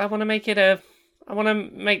to make it I want to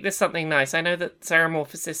make this something nice. I know that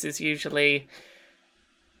Ceramorphosis is usually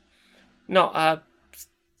not a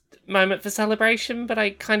moment for celebration, but I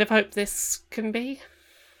kind of hope this can be.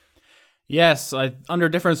 Yes, under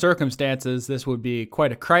different circumstances, this would be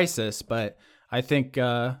quite a crisis, but I think,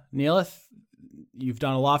 Neelith, you've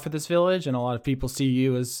done a lot for this village, and a lot of people see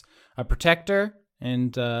you as a protector,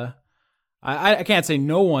 and I can't say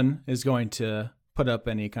no one is going to put up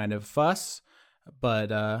any kind of fuss,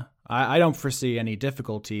 but I don't foresee any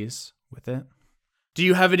difficulties with it. Do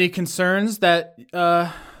you have any concerns that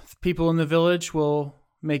people in the village will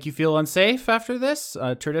make you feel unsafe after this?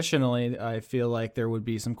 Traditionally, I feel like there would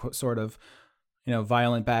be some sort of,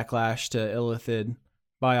 violent backlash to illithid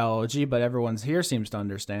biology, but everyone here seems to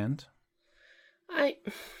understand.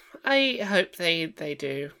 I hope they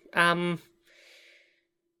do.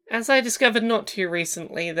 As I discovered not too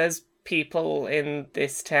recently, there's people in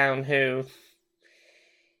this town who,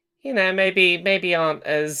 maybe aren't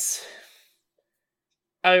as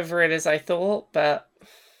over it as I thought, but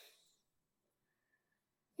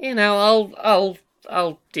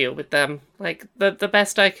I'll deal with them. Like the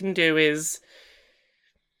best I can do is,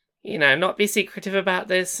 not be secretive about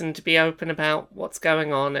this and to be open about what's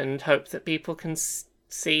going on and hope that people can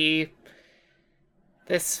see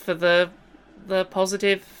this for the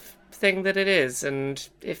positive thing that it is. And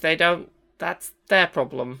if they don't, that's their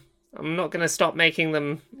problem. I'm not going to stop making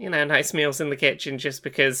them, nice meals in the kitchen just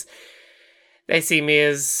because they see me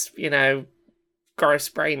as, gross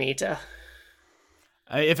brain eater.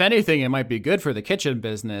 If anything, it might be good for the kitchen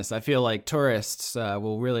business. I feel like tourists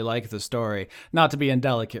will really like the story. Not to be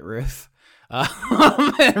indelicate, Ruth.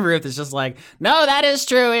 Ruth is just like, no, that is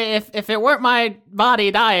true. If it weren't my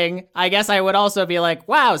body dying, I guess I would also be like,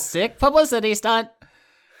 wow, sick publicity stunt.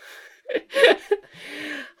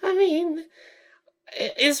 I mean,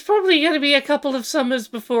 it's probably going to be a couple of summers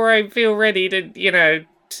before I feel ready to,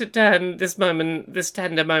 to turn this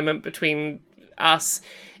tender moment between us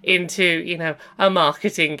into, a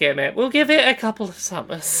marketing gimmick. We'll give it a couple of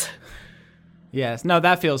summers. Yes, no,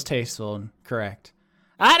 that feels tasteful and correct.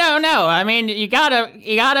 I don't know. I mean, you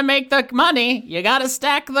gotta make the money. You gotta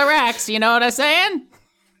stack the racks. You know what I'm saying?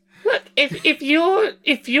 Look, if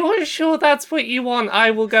you're sure that's what you want,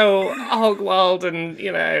 I will go hog wild and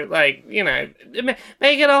make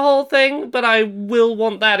it a whole thing. But I will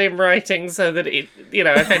want that in writing so that it,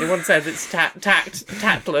 if anyone says it's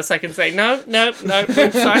tactless, I can say no,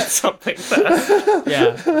 sign something first.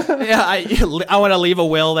 Yeah. I want to leave a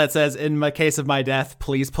will that says, in my case of my death,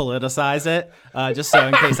 please politicize it, just so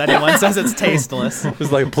in case anyone says it's tasteless.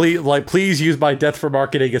 It's please use my death for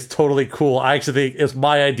marketing. It's totally cool. I actually think it's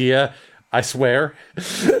my idea. I swear. Give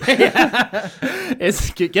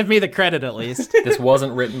me the credit at least. This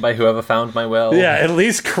wasn't written by whoever found my will. Yeah, at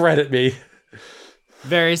least credit me.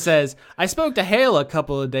 Very says, I spoke to Hale a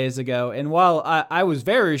couple of days ago, and while I was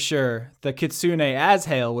very sure the Kitsune as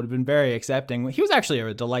Hale would have been very accepting, he was actually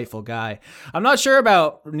a delightful guy. I'm not sure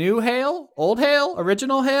about new Hale, old Hale,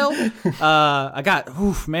 original Hale. I got,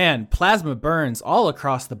 plasma burns all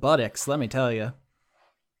across the buttocks, let me tell you.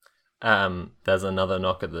 There's another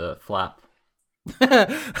knock at the flap.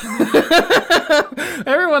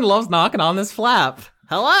 Everyone loves knocking on this flap.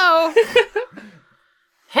 Hello?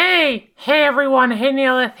 Hey everyone. Hey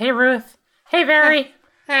Neelith. Hey Ruth. Hey Barry.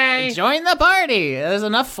 Hey. Join the party. There's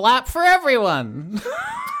enough flap for everyone.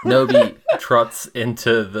 Nobi trots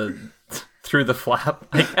through the flap,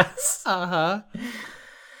 I guess. Uh-huh.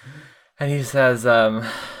 And he says,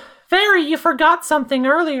 Barry, you forgot something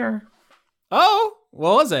earlier. Oh,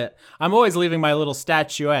 what was it? I'm always leaving my little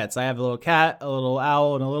statuettes. I have a little cat, a little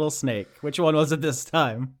owl, and a little snake. Which one was it this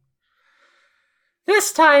time?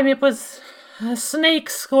 This time it was a snake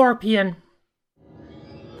scorpion.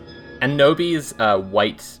 And Nobi's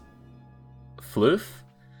white floof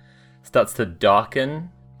starts to darken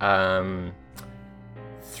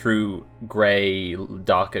through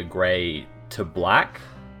darker gray to black.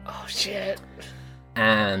 Oh, shit.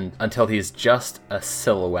 And until he's just a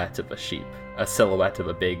silhouette of a sheep. A silhouette of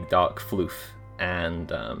a big dark floof.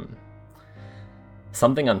 And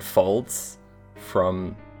something unfolds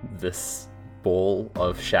from this ball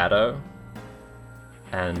of shadow.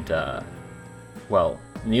 And,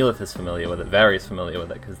 Neelith is familiar with it. Vari's familiar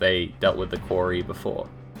with it, because they dealt with the Quarry before,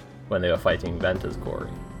 when they were fighting Venter's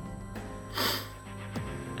Quarry.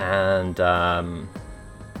 And, I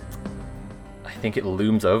think it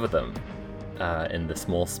looms over them in the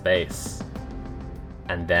small space.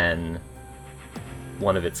 And then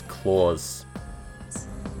one of its claws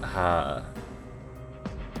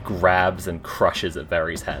grabs and crushes at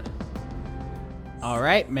Vari's head. All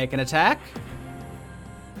right, make an attack.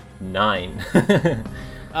 9.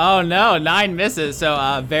 Oh no, 9 misses.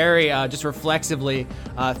 So Very just reflexively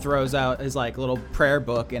throws out his little prayer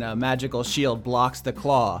book, and a magical shield blocks the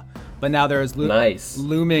claw. But now there is Nice.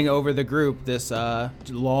 looming over the group this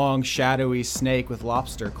long, shadowy snake with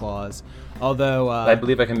lobster claws. Although I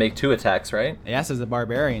believe I can make 2 attacks, right? yes, as a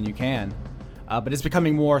barbarian you can, but it's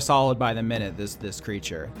becoming more solid by the minute. This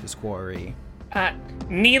creature, this quarry.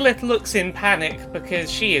 Neelith looks in panic because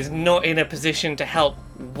she is not in a position to help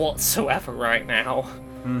whatsoever right now.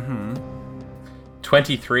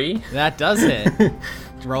 23. That does hit.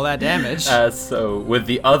 Roll that damage. So with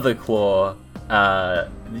the other claw,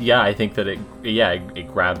 I think that it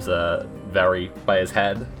grabs Very by his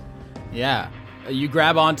head. Yeah. You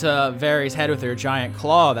grab onto Vari's head with your giant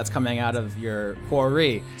claw that's coming out of your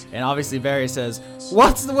quarry, and obviously Vari says,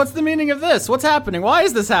 What's the meaning of this? What's happening? Why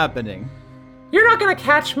is this happening? You're not gonna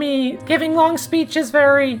catch me giving long speeches,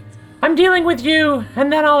 Very. I'm dealing with you,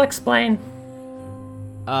 and then I'll explain.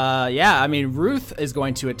 I mean, Ruth is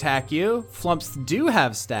going to attack you. Flumps do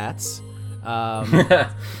have stats,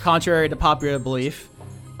 contrary to popular belief.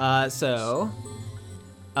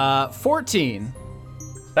 14.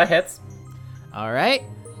 That hits. All right.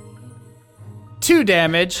 2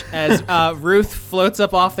 damage as Ruth floats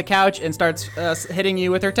up off the couch and starts hitting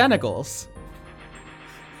you with her tentacles.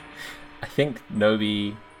 I think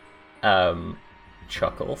Nobi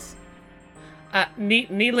chuckles.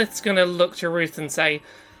 Neelith's gonna look to Ruth and say,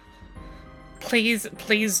 please,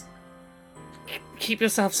 keep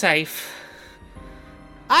yourself safe.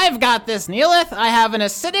 I've got this, Neelith. I have an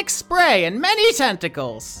acidic spray and many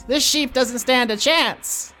tentacles. This sheep doesn't stand a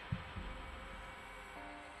chance.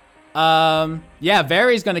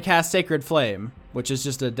 Vari's gonna cast Sacred Flame, which is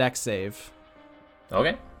just a dex save.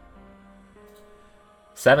 Okay.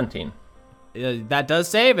 17. That does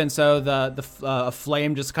save, and so the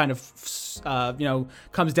flame just kind of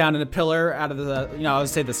comes down in a pillar out of the I would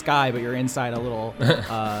say the sky, but you're inside a little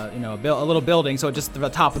a little building, so just the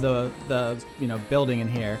top of the building in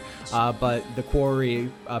here. But the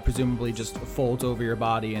quarry presumably just folds over your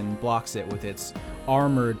body and blocks it with its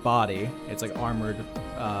armored body. It's like armored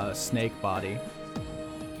snake body.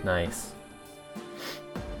 Nice.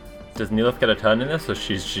 Does Neelith get a turn in this, or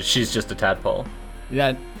she's just a tadpole?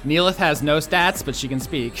 Yeah, Neelith has no stats, but she can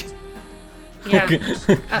speak. Yeah.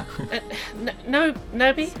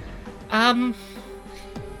 Nobi?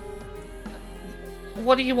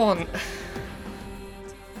 What do you want?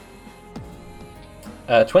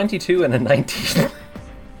 22 and a 19.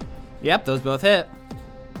 Yep, those both hit.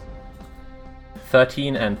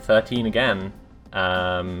 13 and 13 again.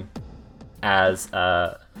 As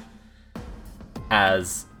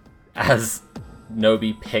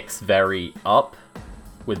Nobi picks Very up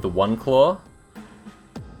with the one claw,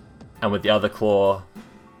 and with the other claw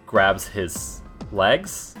grabs his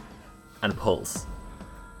legs and pulls.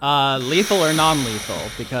 Lethal or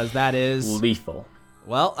non-lethal? Because that is... Lethal.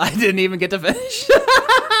 Well, I didn't even get to finish.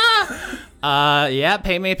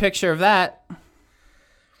 Paint me a picture of that.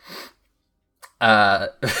 I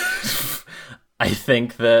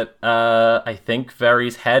think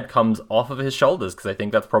Very's head comes off of his shoulders, because I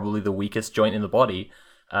think that's probably the weakest joint in the body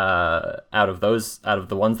out of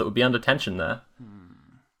the ones that would be under tension there.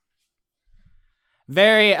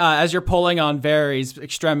 Very, as you're pulling on Very's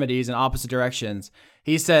extremities in opposite directions,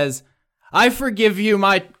 he says, I forgive you,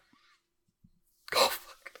 my... Oh,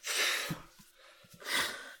 fuck.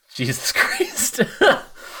 Jesus Christ.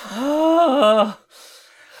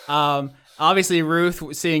 Obviously,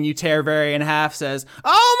 Ruth, seeing you tear Very in half, says,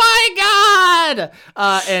 "Oh my God!"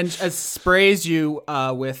 and sprays you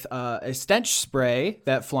with a stench spray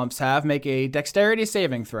that Flumps have. Make a dexterity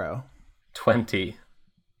saving throw. 20.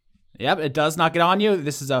 Yep, it does not get on you.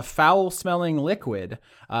 This is a foul-smelling liquid,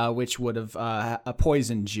 which would have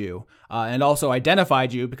poisoned you, and also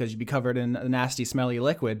identified you because you'd be covered in a nasty, smelly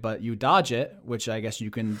liquid. But you dodge it, which I guess you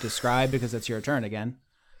can describe because it's your turn again.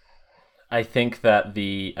 I think that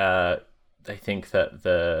the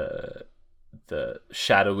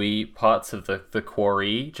shadowy parts of the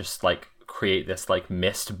quarry just like create this like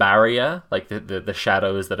mist barrier, like the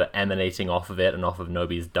shadows that are emanating off of it and off of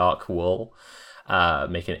Nobi's dark wool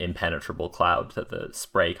make an impenetrable cloud that the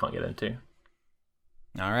spray can't get into.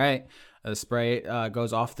 All right. The spray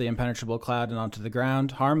goes off the impenetrable cloud and onto the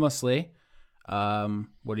ground harmlessly.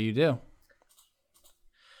 What do you do?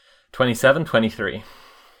 27, 23.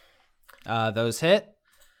 Those hit.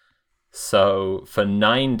 So for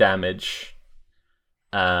 9 damage,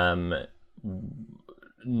 Nobi,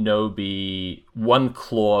 one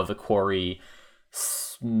claw of the quarry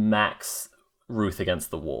smacks Ruth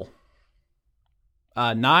against the wall.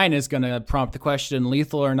 9 is going to prompt the question,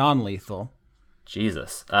 lethal or non-lethal?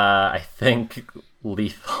 Jesus. I think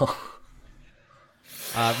lethal.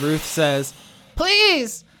 Ruth says,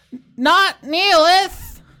 please, not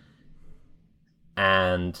Neelith!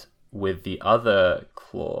 And with the other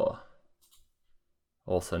claw,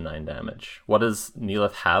 also 9 damage. What does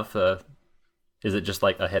Neelith have? Is it just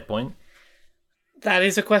like a hit point? That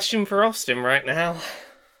is a question for Austin right now.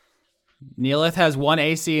 Neelith has 1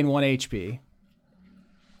 AC and 1 HP.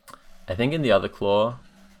 I think in the other claw,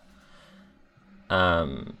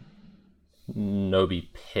 Nobi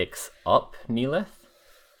picks up Neelith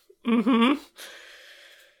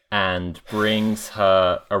And brings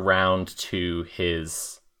her around to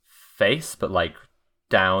his face, but like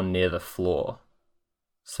down near the floor,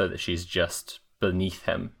 so that she's just beneath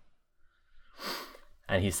him.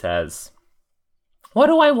 And he says, What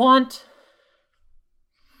do I want?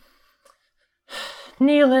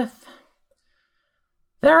 Neelith,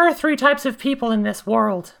 there are 3 types of people in this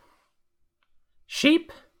world.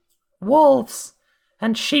 Sheep, wolves,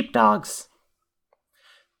 and sheepdogs.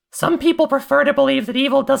 Some people prefer to believe that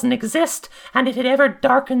evil doesn't exist, and if it ever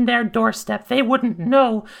darkened their doorstep, they wouldn't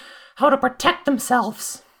know how to protect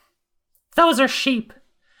themselves. Those are sheep.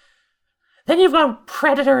 Then you've got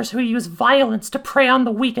predators who use violence to prey on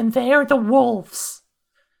the weak, and they're the wolves.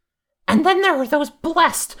 And then there are those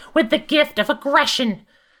blessed with the gift of aggression,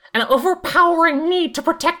 an overpowering need to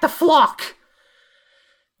protect the flock.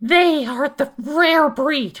 They are the rare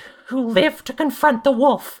breed who live to confront the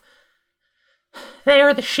wolf. They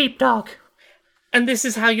are the sheepdog. And this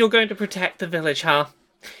is how you're going to protect the village, huh?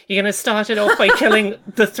 You're going to start it off by killing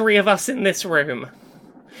the 3 of us in this room.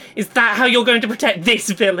 Is that how you're going to protect this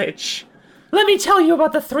village? Let me tell you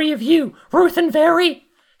about the 3 of you, Ruth and Very.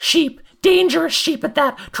 Sheep, dangerous sheep at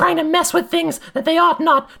that, trying to mess with things that they ought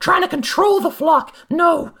not, trying to control the flock.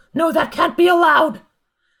 No, that can't be allowed.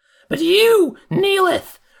 But you,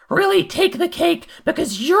 Neelith, really take the cake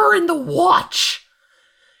because you're in the watch.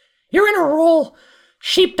 You're in a role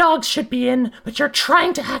sheepdogs should be in, but you're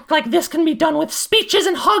trying to act like this can be done with speeches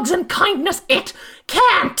and hugs and kindness. It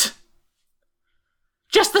can't!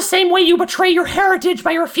 Just the same way you betray your heritage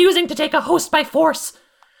by refusing to take a host by force.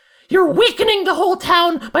 You're weakening the whole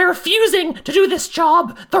town by refusing to do this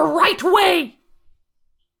job the right way.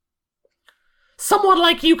 Someone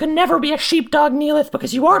like you can never be a sheepdog, Neelith,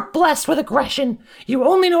 because you aren't blessed with aggression. You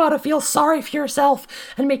only know how to feel sorry for yourself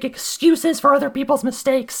and make excuses for other people's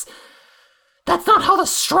mistakes. That's not how the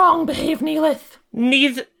strong behave, Neelith.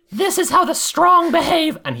 Neither. This is how the strong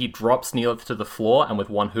behave. and he drops Neelith to the floor, and with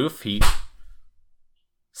one hoof, he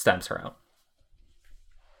stabs her out.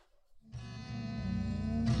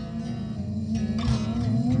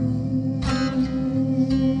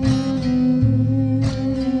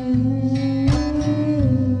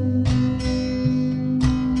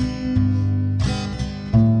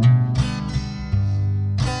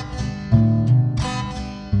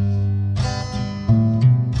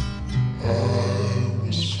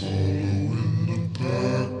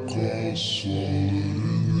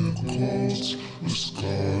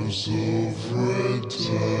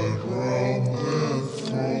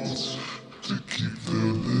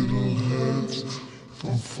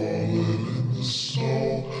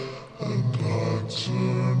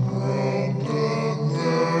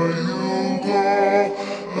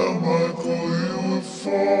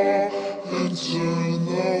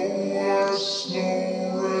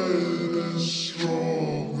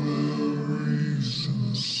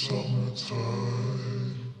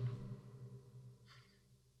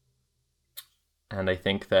 And I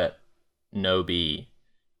think that Nobi,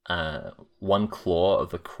 one claw of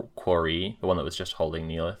the quarry, the one that was just holding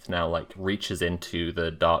Neelith, now like reaches into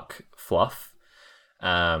the dark fluff,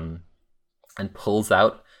 and pulls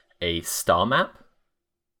out a star map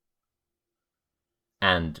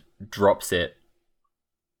and drops it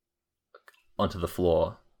onto the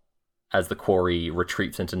floor as the quarry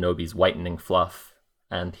retreats into Nobi's whitening fluff,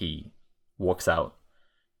 and he walks out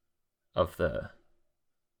of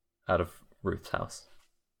Ruth's house.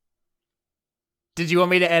 Did you want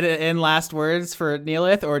me to edit in last words for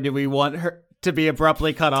Neelith, or do we want her to be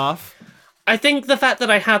abruptly cut off? I think the fact that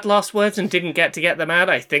I had last words and didn't get to get them out,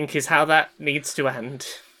 I think is how that needs to end.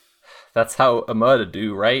 That's how a murder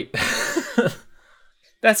do, right?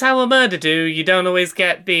 That's how a murder do. You don't always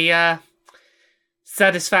get the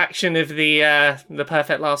satisfaction of the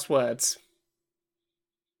perfect last words.